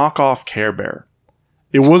a knockoff Care Bear.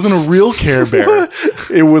 It wasn't a real Care Bear.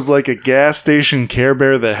 It was like a gas station Care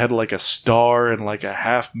Bear that had like a star and like a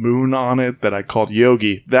half moon on it that I called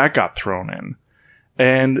Yogi. That got thrown in.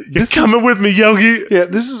 And this You're coming with me, Yogi. Yeah,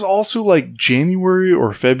 this is also like January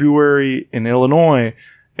or February in Illinois,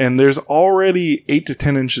 and there's already 8 to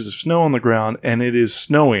 10 inches of snow on the ground, and it is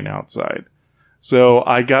snowing outside. So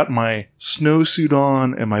I got my snowsuit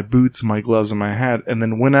on and my boots and my gloves and my hat, and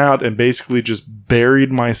then went out and basically just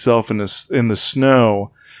buried myself in the snow,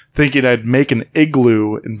 thinking I'd make an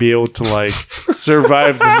igloo and be able to like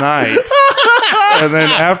survive the night. And then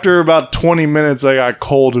after about 20 minutes, I got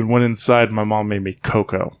cold and went inside. My mom made me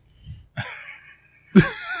cocoa.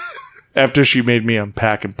 After she made me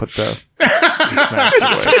unpack and put the snacks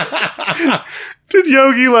away. Did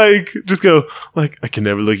Yogi like just go like, I can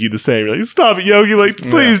never look you the same? You're like, stop it, Yogi! Like,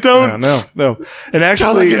 please don't. No. And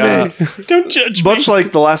actually, don't judge me. Much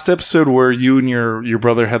like the last episode where you and your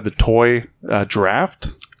brother had the toy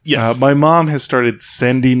draft. Yes. My mom has started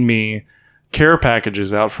sending me care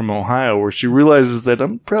packages out from Ohio where she realizes that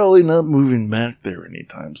I'm probably not moving back there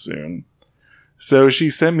anytime soon. So she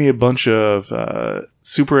sent me a bunch of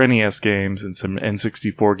Super NES games and some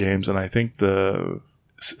N64 games, and I think the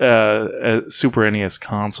Super NES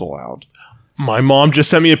console out. My mom just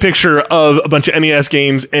sent me a picture of a bunch of NES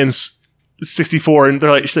games and 64, and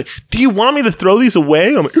she's like, "Do you want me to throw these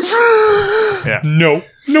away?" I'm like, yeah. No.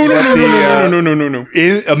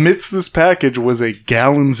 Amidst this package was a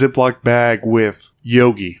gallon Ziploc bag with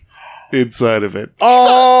Yogi inside of it.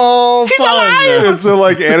 Oh, he's fun! alive! And so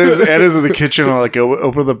like Anna's in the kitchen. I like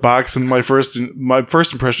open the box, and my first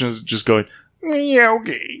impression is just going,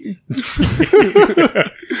 Yogi.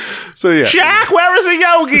 So yeah, Jack, where is the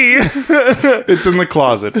Yogi? It's in the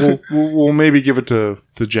closet. We'll maybe give it to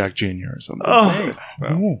Jack Jr. or something.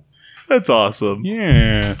 Oh, that's awesome.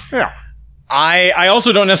 Yeah. I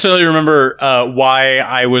also don't necessarily remember why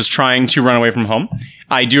I was trying to run away from home.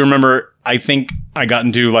 I do remember, I think I got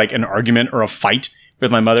into like an argument or a fight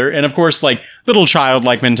with my mother. And of course, like little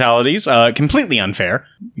childlike mentalities, completely unfair,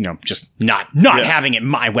 you know, just not having it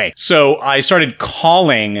my way. So I started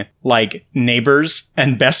calling like neighbors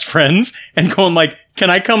and best friends and going like, can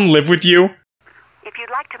I come live with you? If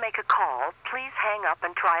you'd like to make a call, please hang up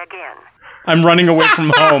and try again. I'm running away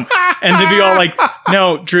from home. And they'd be all like,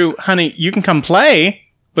 no, Drew, honey, you can come play,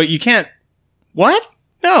 but you can't. What?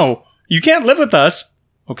 No, you can't live with us.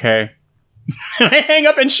 Okay. And I hang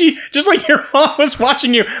up, and she, just like your mom was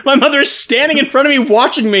watching you, my mother is standing in front of me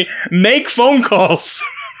watching me make phone calls.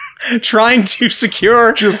 Trying to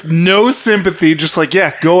secure. Just no sympathy. Just like,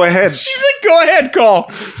 yeah, go ahead. She's like, go ahead,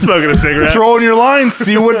 call. Smoking a cigarette. Throw in your lines.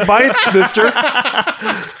 See what bites, mister.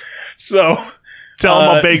 So. Tell them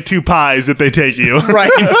I'll bake 2 pies if they take you.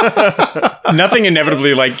 Right. Nothing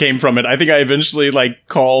inevitably like came from it. I think I eventually like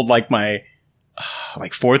called like my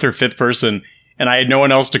like 4th or 5th person, and I had no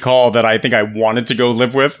one else to call that I think I wanted to go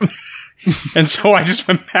live with. And so I just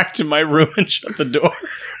went back to my room and shut the door.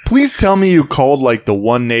 Please tell me you called like the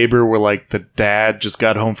one neighbor where like the dad just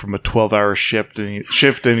got home from a 12-hour shift and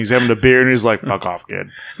he's having a beer and he's like, fuck off,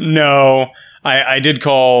 kid. No, I did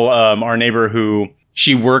call our neighbor who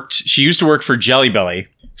she used to work for Jelly Belly.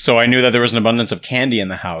 So I knew that there was an abundance of candy in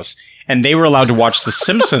the house. And they were allowed to watch The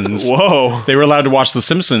Simpsons. Whoa. They were allowed to watch The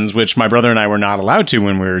Simpsons, which my brother and I were not allowed to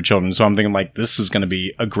when we were children. So I'm thinking like, this is going to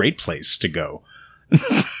be a great place to go.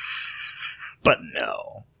 But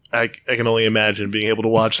no. I can only imagine being able to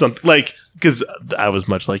watch something like, because I was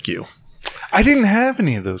much like you. I didn't have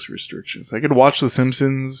any of those restrictions. I could watch The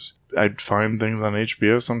Simpsons. I'd find things on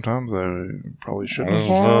HBO sometimes I probably shouldn't have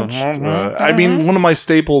watched. I mean, one of my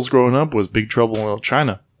staples growing up was Big Trouble in Little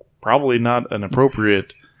China. Probably not an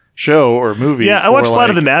appropriate show or movie. Yeah, I watched Flight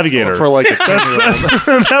of the Navigator. For like a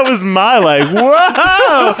 10-year-old. That was my like,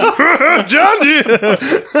 whoa! Johnny!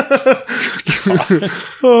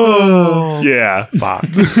 Oh. Yeah, fuck.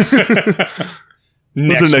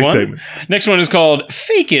 Next one is called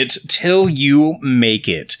Fake It Till You Make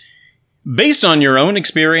It. Based on your own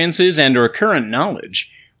experiences and or current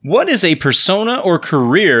knowledge, What is a persona or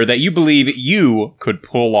career that you believe you could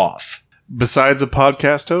pull off? Besides a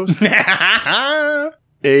podcast host?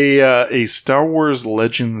 A Star Wars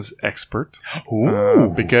Legends expert.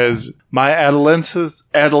 Because my adolescence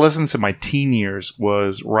and my teen years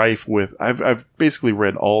was rife with... I've basically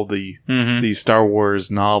read all the Star Wars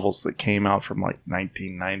novels that came out from like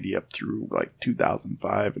 1990 up through like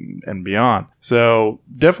 2005 and beyond. So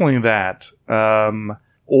definitely that.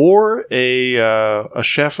 Or a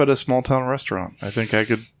chef at a small town restaurant.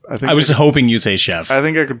 I was hoping you'd say chef. I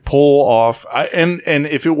think I could pull off. And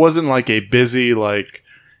if it wasn't like a busy, like,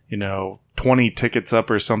 20 tickets up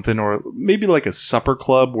or something, or maybe like a supper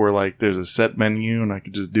club where like there's a set menu and I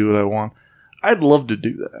could just do what I want, I'd love to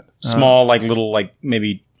do that. Small, like little, like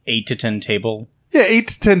maybe 8 to 10 table. Yeah, 8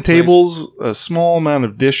 to 10 tables, a small amount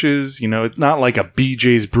of dishes. It's not like a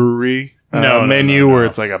BJ's Brewery menu where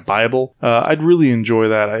it's like a Bible. I'd really enjoy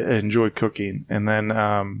that. I enjoy cooking. And then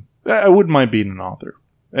I wouldn't mind being an author.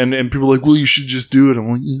 And people are like, well, you should just do it. I'm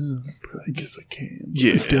like, yeah, I guess I can. But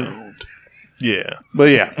I don't. Yeah. But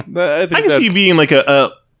yeah. I can see you being like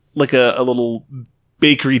a little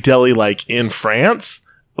bakery deli like in France.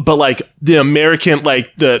 But like the American,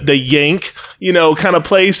 like the Yank, kind of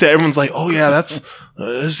place that everyone's like, oh yeah,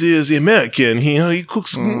 this is the American. He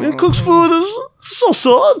cooks food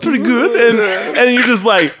so pretty good, and you're just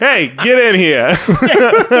like, hey, get in here,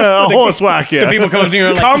 horsewack here. The people come up to you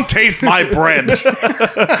and come taste my bread.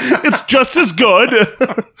 It's just as good.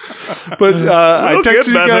 But I texted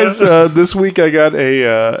you guys this week. I got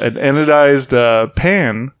an anodized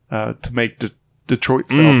pan to make Detroit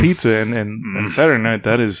style pizza, and Saturday night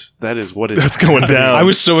that is what is that's going down. I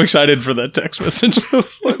was so excited for that text message.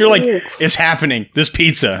 You're like, it's happening. This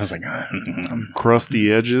pizza. I was like,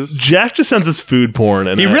 crusty edges. Jack just sends us food porn,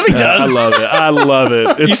 and he really does. I love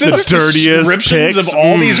it. It's the dirtiest descriptions of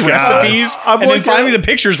all these recipes, and then finally the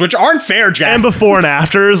pictures, which aren't fair, Jack. And before and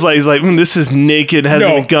afters, like he's like, this is naked,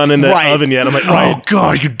 hasn't even gone in the oven yet. I'm like, oh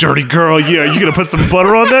god, you dirty girl. Yeah, you gonna put some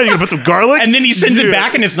butter on that? You gonna put some garlic? And then he sends it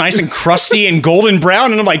back, and it's nice and crusty and golden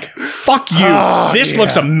brown, and I'm like, fuck you. This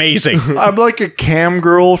looks amazing. I'm like a cam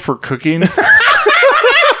girl for cooking.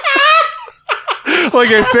 Like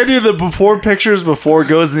I send you the before pictures before it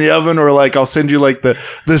goes in the oven, or like I'll send you like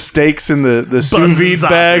the steaks in the sous vide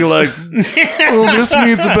bag, like, oh, this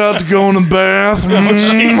meat's about to go in a bath.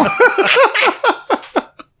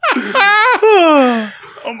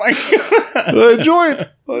 Oh my god. I enjoy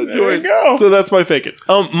it. There you go. So that's my fake it.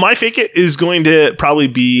 My fake it is going to probably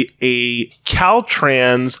be a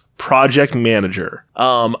Caltrans project manager.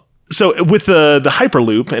 So with the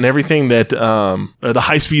Hyperloop and everything that, or the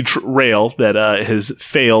high-speed rail that has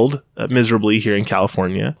failed miserably here in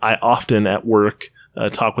California, I often at work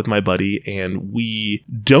talk with my buddy, and we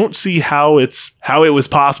don't see how it was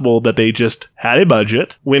possible that they just had a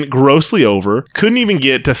budget, went grossly over, couldn't even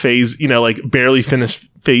get to phase, like barely finished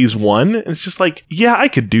phase 1. And it's just like, yeah, I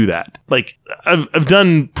could do that. Like I've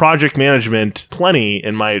done project management plenty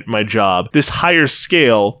in my job. This higher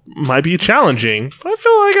scale might be challenging, but I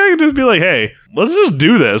feel like I could just be like, hey, let's just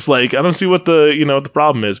do this. Like, I don't see what the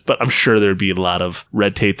problem is, but I'm sure there'd be a lot of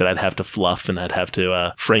red tape that I'd have to fluff, and I'd have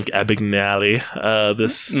to Frank Abagnale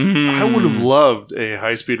this. I would have loved a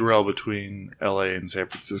high-speed rail between LA and San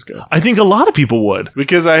Francisco. I think a lot of people would.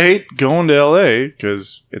 Because I hate going to LA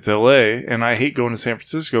because it's LA, and I hate going to San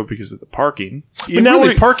Francisco because of the parking. But now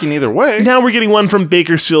we're parking either way. Now we're getting one from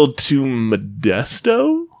Bakersfield to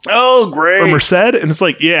Modesto. Oh, great. Or Merced. And it's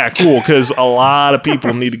like, yeah, cool, because a lot of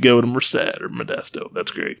people need to go to Merced or Modesto. That's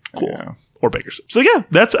great. Cool. Yeah. Or Bakersfield. So yeah,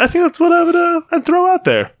 I think that's what I'd throw out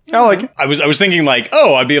there. I like it. I was thinking like,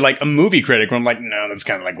 I'd be like a movie critic. But I'm like, no, that's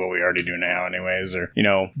kind of like what we already do now anyways. Or,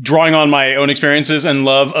 drawing on my own experiences and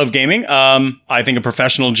love of gaming. I think a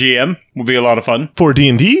professional GM would be a lot of fun. For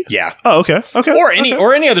D&D? Yeah. Oh, okay. Or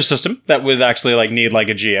any other system that would actually like need like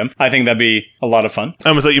a GM. I think that'd be a lot of fun. I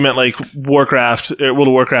almost thought you meant like Warcraft, World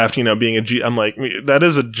of Warcraft, being a GM. I'm like, that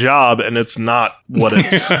is a job, and it's not what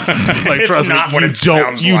it's like. It's trust not me, what it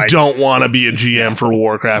sounds like. You don't want to be a GM for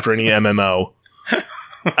Warcraft or any MMO.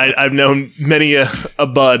 I've known many a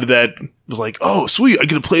bud that was like, oh, sweet, I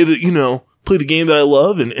get to play the game that I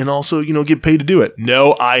love and also, get paid to do it.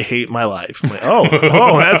 No, I hate my life. I'm like,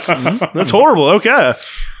 oh, that's horrible. Okay.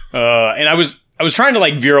 And I was trying to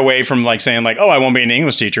like veer away from like saying like, I won't be an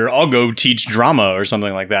English teacher. I'll go teach drama or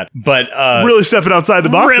something like that. But really stepping outside the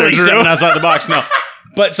box. Really stepping outside the box. No.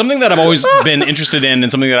 But something that I've always been interested in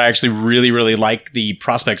and something that I actually really, really like the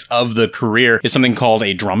prospects of the career is something called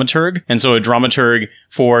a dramaturg. And so a dramaturg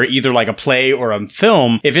for either like a play or a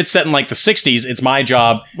film, if it's set in like the 60s, it's my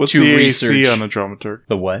job What's to the research. AC on a dramaturg?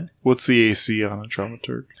 The what? What's the AC on a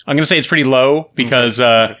dramaturg? I'm going to say it's pretty low because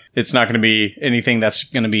it's not going to be anything that's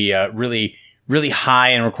going to be really high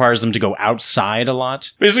and requires them to go outside a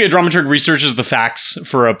lot. Basically, a dramaturg researches the facts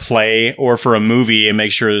for a play or for a movie and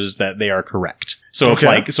makes sure that they are correct. So if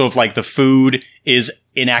the food is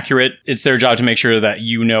inaccurate, it's their job to make sure that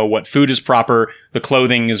you know what food is proper, the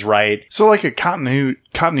clothing is right. So like a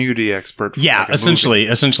continuity expert. For like a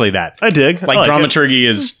essentially that. I dig. Like dramaturgy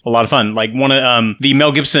is a lot of fun. Like one of the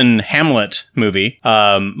Mel Gibson Hamlet movie,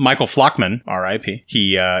 Michael Flockman, R.I.P.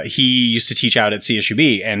 He used to teach out at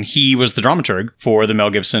CSUB, and he was the dramaturg for the Mel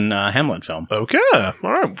Gibson Hamlet film. Okay, all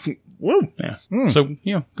right. Woo. Yeah. So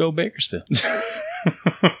go Bakersfield.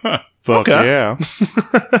 Fuck yeah.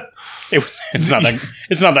 It's not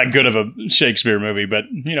that good of a Shakespeare movie, but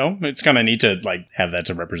it's kind of neat to like have that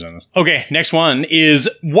to represent us. Okay, next one is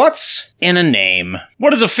what's in a name?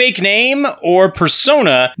 What is a fake name or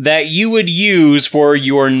persona that you would use for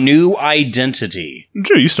your new identity?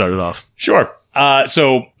 Drew, you started off. Sure.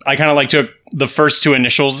 So I kind of like took the first two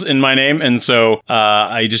initials in my name, and so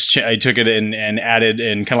I took it and added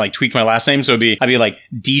and kind of like tweaked my last name, so I'd be like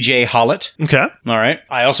DJ Hollett. Okay, all right.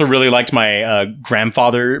 I also really liked my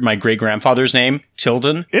great grandfather's name,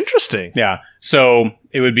 Tilden. Interesting. Yeah, so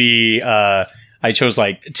it would be I chose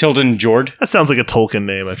like Tilden Jord. That sounds like a Tolkien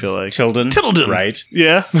name. I feel like Tilden, right?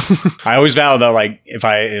 Yeah. I always vow that like if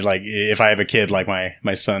I have a kid, like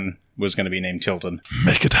my son was going to be named Tilden.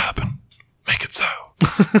 Make it happen. Make it so.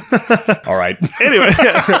 All right. Anyway,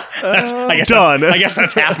 I guess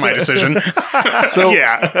that's half my decision. So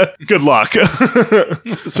yeah, good luck.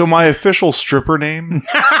 So my official stripper name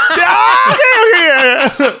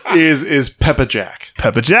is Peppa Jack.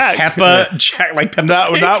 Peppa Jack. Peppa Jack, like Peppa.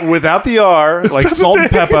 Not without the R, like salt and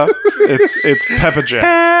pepper. It's Peppa Jack.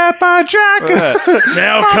 Peppa Jack.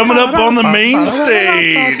 Now coming up on the main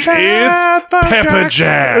stage, it's Peppa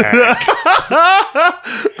Jack.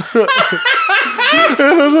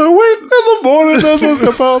 And I wait in the morning as I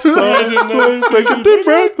step outside and I take a deep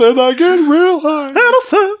breath and I get real high.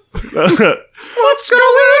 What's going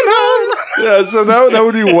on? Yeah, so that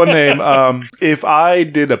would be one name. If I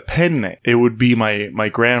did a pen name, it would be my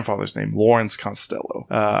grandfather's name, Lawrence Costello.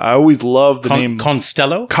 I always loved the name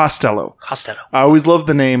Costello. Costello. I always loved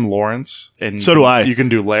the name Lawrence, and so do I. You can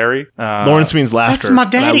do Larry. Lawrence means laughter. That's my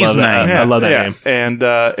daddy's name. I love that name.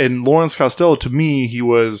 And Lawrence Costello, to me, he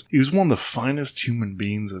was one of the finest human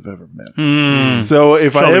beings I've ever met. So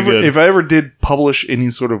if I ever did publish any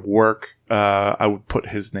sort of work, I would put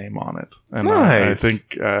his name on it, and I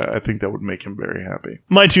think that would make him very happy.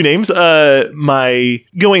 My two names, my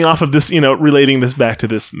going off of this, relating this back to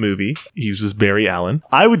this movie, he uses Barry Allen.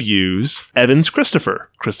 I would use Evans Christopher,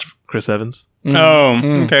 Chris Evans.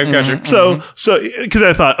 Okay, gotcha. So because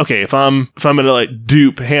I thought, okay, if I'm gonna like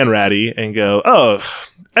dupe Hanratty and go,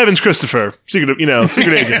 Evans Christopher, secret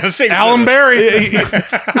agent. Alan Barry.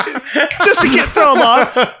 Just to throw him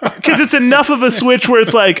off. Because it's enough of a switch where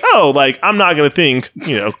it's like, I'm not going to think,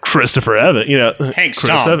 Christopher Evans, Hank's Chris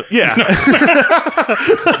Tom. Evans. Yeah.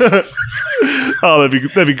 Oh,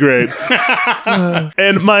 that'd be great.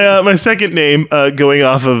 And my second name, going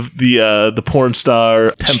off of the porn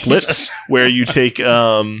star template, Jesus. where you take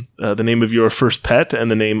the name of your first pet and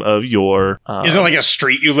the name of your Isn't it like a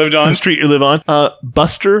street you lived on? The street you live on.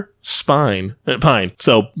 Buster Pine.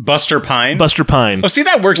 So Buster Pine. Buster Pine. Oh, see,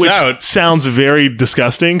 that works out. Sounds very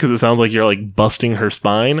disgusting because it sounds like you're like busting her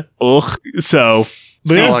spine. Ugh. So.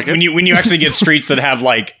 When you actually get streets that have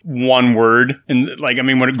like one word, and like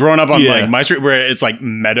when growing up on like my street where it's like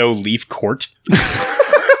Meadow Leaf Court,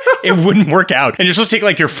 it wouldn't work out. And you're supposed to take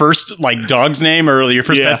like your first like dog's name or your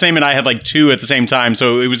first pet's name, and I had like two at the same time,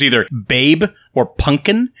 so it was either Babe or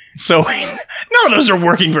Pumpkin. So none of those are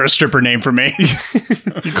working for a stripper name for me.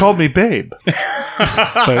 You called me Babe.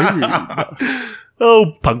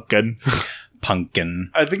 Oh, Pumpkin.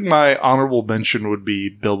 I think my honorable mention would be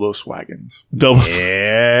Bilbo Swaggins. Bilbo.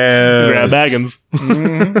 Yes. Grab Baggins.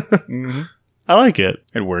 Mm-hmm. I like it.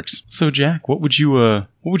 It works. So, Jack, what would you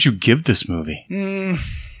give this movie?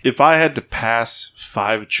 If I had to pass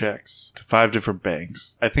 5 checks to 5 different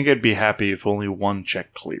banks, I think I'd be happy if only one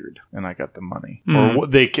check cleared and I got the money, or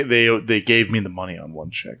they gave me the money on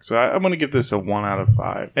one check. So I'm going to give this a 1 out of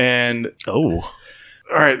 5. And all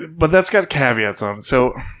right, but that's got caveats on it.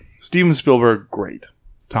 So. Steven Spielberg, great.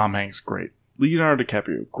 Tom Hanks, great. Leonardo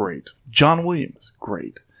DiCaprio, great. John Williams,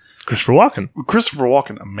 great. Christopher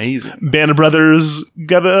Walken, amazing. Band of Brothers, I'm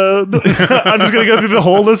just going to go through the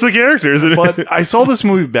whole list of characters. But I saw this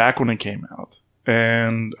movie back when it came out.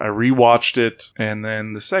 And I rewatched it, and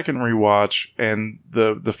then the second rewatch, and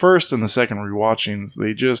the first and the second rewatchings,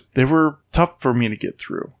 they were tough for me to get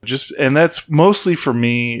through. And that's mostly for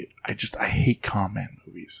me. I hate con man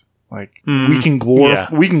movies. Like we can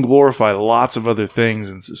glorify lots of other things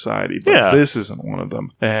in society, but this isn't one of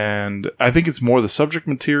them. And I think it's more the subject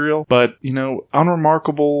material, but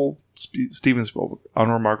unremarkable Steven Spielberg,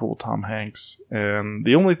 unremarkable Tom Hanks, and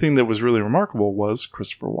the only thing that was really remarkable was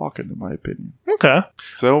Christopher Walken, in my opinion. Okay.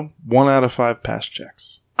 So 1 out of 5 pass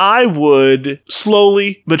checks. I would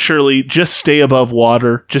slowly but surely just stay above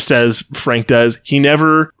water, just as Frank does. He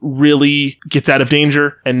never really gets out of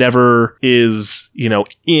danger and never is,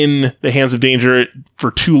 in the hands of danger for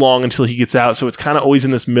too long until he gets out. So it's kind of always in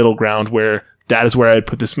this middle ground where that is where I'd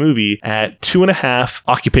put this movie at 2.5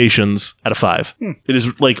 occupations out of 5. It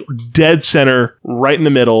is like dead center, right in the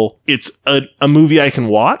middle. It's a movie I can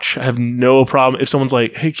watch. I have no problem. If someone's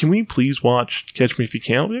like, hey, can we please watch Catch Me If You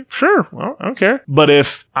Can? I'll be like, sure. Well, I don't care. But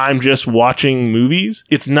if I'm just watching movies,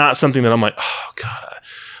 it's not something that I'm like, oh, God,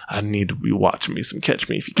 I need to be watching me some Catch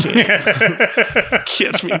Me If You Can.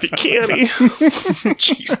 Catch Me If You Can.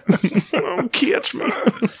 Jesus. Oh, catch me.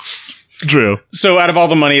 Drew. So out of all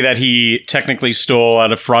the money that he technically stole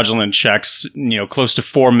out of fraudulent checks, close to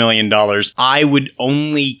 $4 million, I would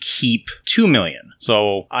only keep $2 million.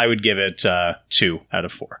 So I would give it 2 out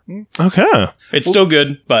of 4. Okay. It's still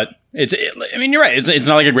good, but you're right. It's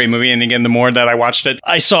not like a great movie. And again, the more that I watched it,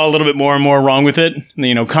 I saw a little bit more and more wrong with it.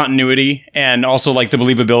 Continuity, and also like the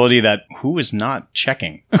believability that who is not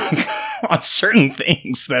checking on certain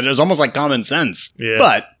things that is almost like common sense. Yeah.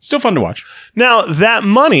 But still fun to watch. Now, that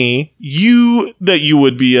money you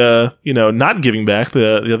would be, not giving back,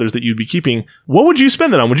 the others that you'd be keeping, what would you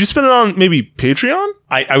spend it on? Would you spend it on maybe Patreon?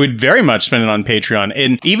 I would very much spend it on Patreon.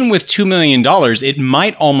 And even with $2 million, it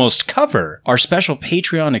might almost cover our special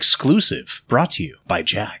Patreon exclusive brought to you by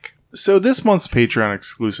Jack. So this month's Patreon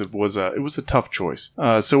exclusive was a tough choice.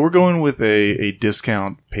 So we're going with a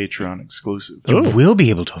discount Patreon exclusive. You will be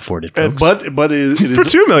able to afford it, folks. But it is for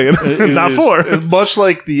 $2 million, not 4. Much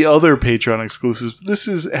like the other Patreon exclusives, this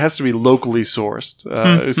has to be locally sourced.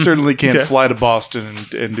 Certainly can't fly to Boston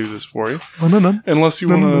and do this for you. No. Unless you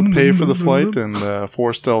want to pay for the flight and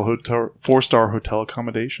 4-star hotel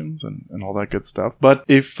accommodations and all that good stuff. But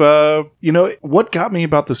if what got me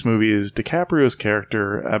about this movie is DiCaprio's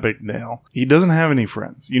character, Abagnale. He doesn't have any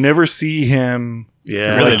friends. You never see him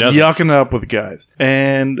really yucking up with guys.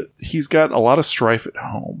 And he's got a lot of strife at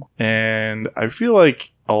home. And I feel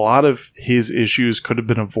like a lot of his issues could have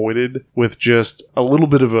been avoided with just a little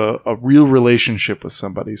bit of a real relationship with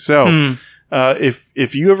somebody. So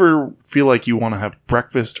if you ever feel like you want to have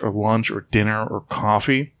breakfast or lunch or dinner or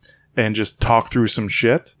coffee and just talk through some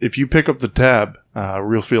shit, if you pick up the tab,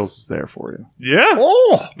 Real Feels is there for you. Yeah.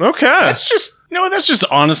 Oh, okay. That's just that's just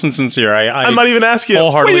honest and sincere. I might even ask you,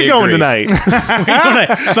 where are you going tonight?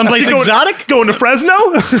 Someplace exotic? Going to Fresno?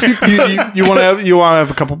 you want to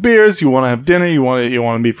have a couple beers. You want to have dinner. You want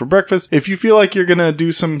to meet for breakfast. If you feel like you're gonna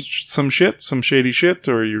do some shady shit,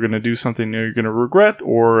 or you're gonna do something you're gonna regret,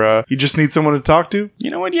 or you just need someone to talk to, you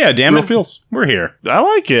know what? Yeah, damn Real it, Feels. We're here. I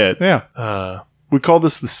like it. Yeah. We call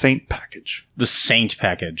this the Saint package. The Saint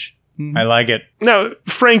package. I like it. Now,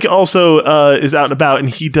 Frank also is out and about, and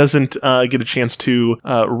he doesn't get a chance to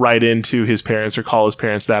write into his parents or call his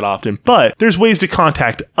parents that often. But there's ways to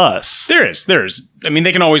contact us. There is.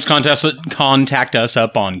 They can always contact us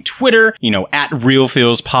up on Twitter, at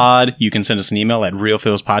RealFeelsPod. You can send us an email at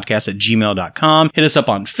realfeelspodcast@gmail.com. Hit us up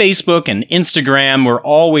on Facebook and Instagram. We're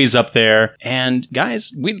always up there. And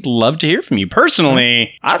guys, we'd love to hear from you.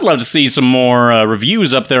 Personally, I'd love to see some more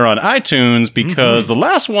reviews up there on iTunes, because the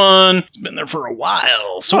last one has been there for a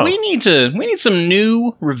while. So we need some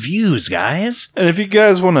new reviews, guys. And if you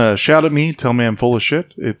guys want to shout at me, tell me I'm full of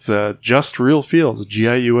shit, it's just Real Feels,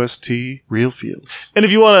 GIUST Real Feels. And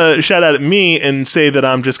if you want to shout out at me and say that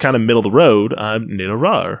I'm just kind of middle of the road, I'm Nato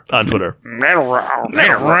Rar on Twitter.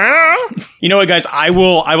 You know what, guys? I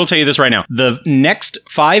will tell you this right now. The next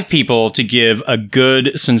 5 people to give a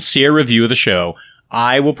good, sincere review of the show,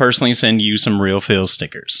 I will personally send you some Real Feels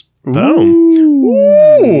stickers. Boom.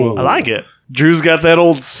 Ooh. I like it. Drew's got that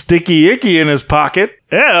old sticky icky in his pocket.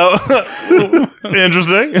 Yeah.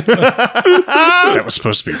 Interesting. That was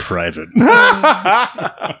supposed to be private.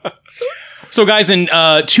 So, guys, in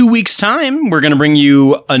 2 weeks' time, we're going to bring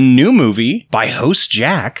you a new movie by host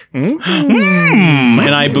Jack. And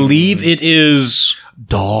I believe it is...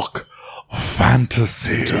 Dark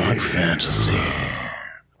Fantasy.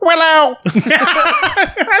 Willow!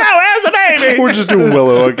 Hello, where's the baby? We're just doing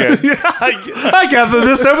Willow again. I gathered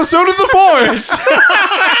this episode of The Forest.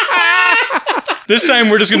 This time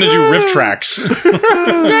we're just going to do riff tracks.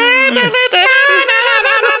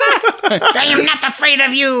 I am not afraid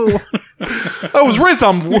of you. I was raised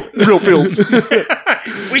on real feels.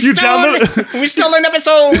 We stole an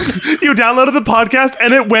episode. You downloaded the podcast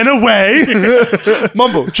and it went away.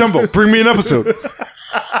 Mumbo Jumbo, bring me an episode.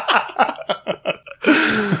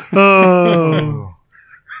 Oh.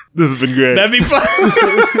 This has been great. That'd be fun.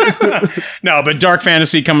 No, but Dark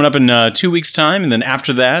Fantasy coming up in 2 weeks' time. And then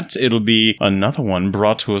after that, it'll be another one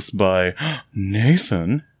brought to us by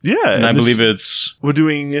Nathan. Yeah. And I believe we're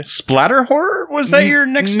doing splatter horror. Was that your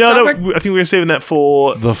next topic? No, I think we were saving that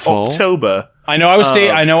for the fall. October. I know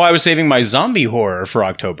I was saving my zombie horror for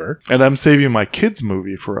October. And I'm saving my kids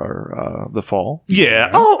movie for our the fall. Yeah,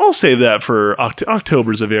 I'll save that for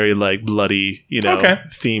October's a very like bloody,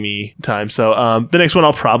 themey time. So the next one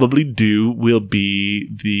I'll probably do will be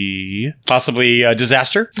the possibly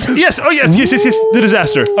Disaster. Yes. Oh yes. The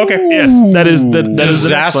Disaster. Okay. Yes, that is the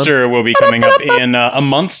Disaster will be coming up in a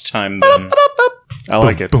month's time. Then I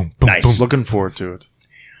like it. Boom, nice. Boom. Looking forward to it.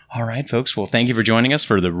 All right, folks. Well, thank you for joining us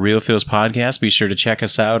for the Real Feels podcast. Be sure to check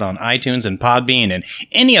us out on iTunes and Podbean and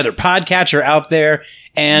any other podcatcher out there.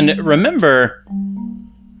 And remember,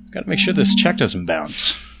 got to make sure this check doesn't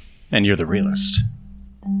bounce. And you're the realist.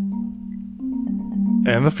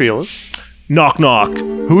 And the feelist. Knock, knock.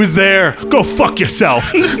 Who's there? Go fuck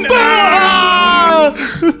yourself.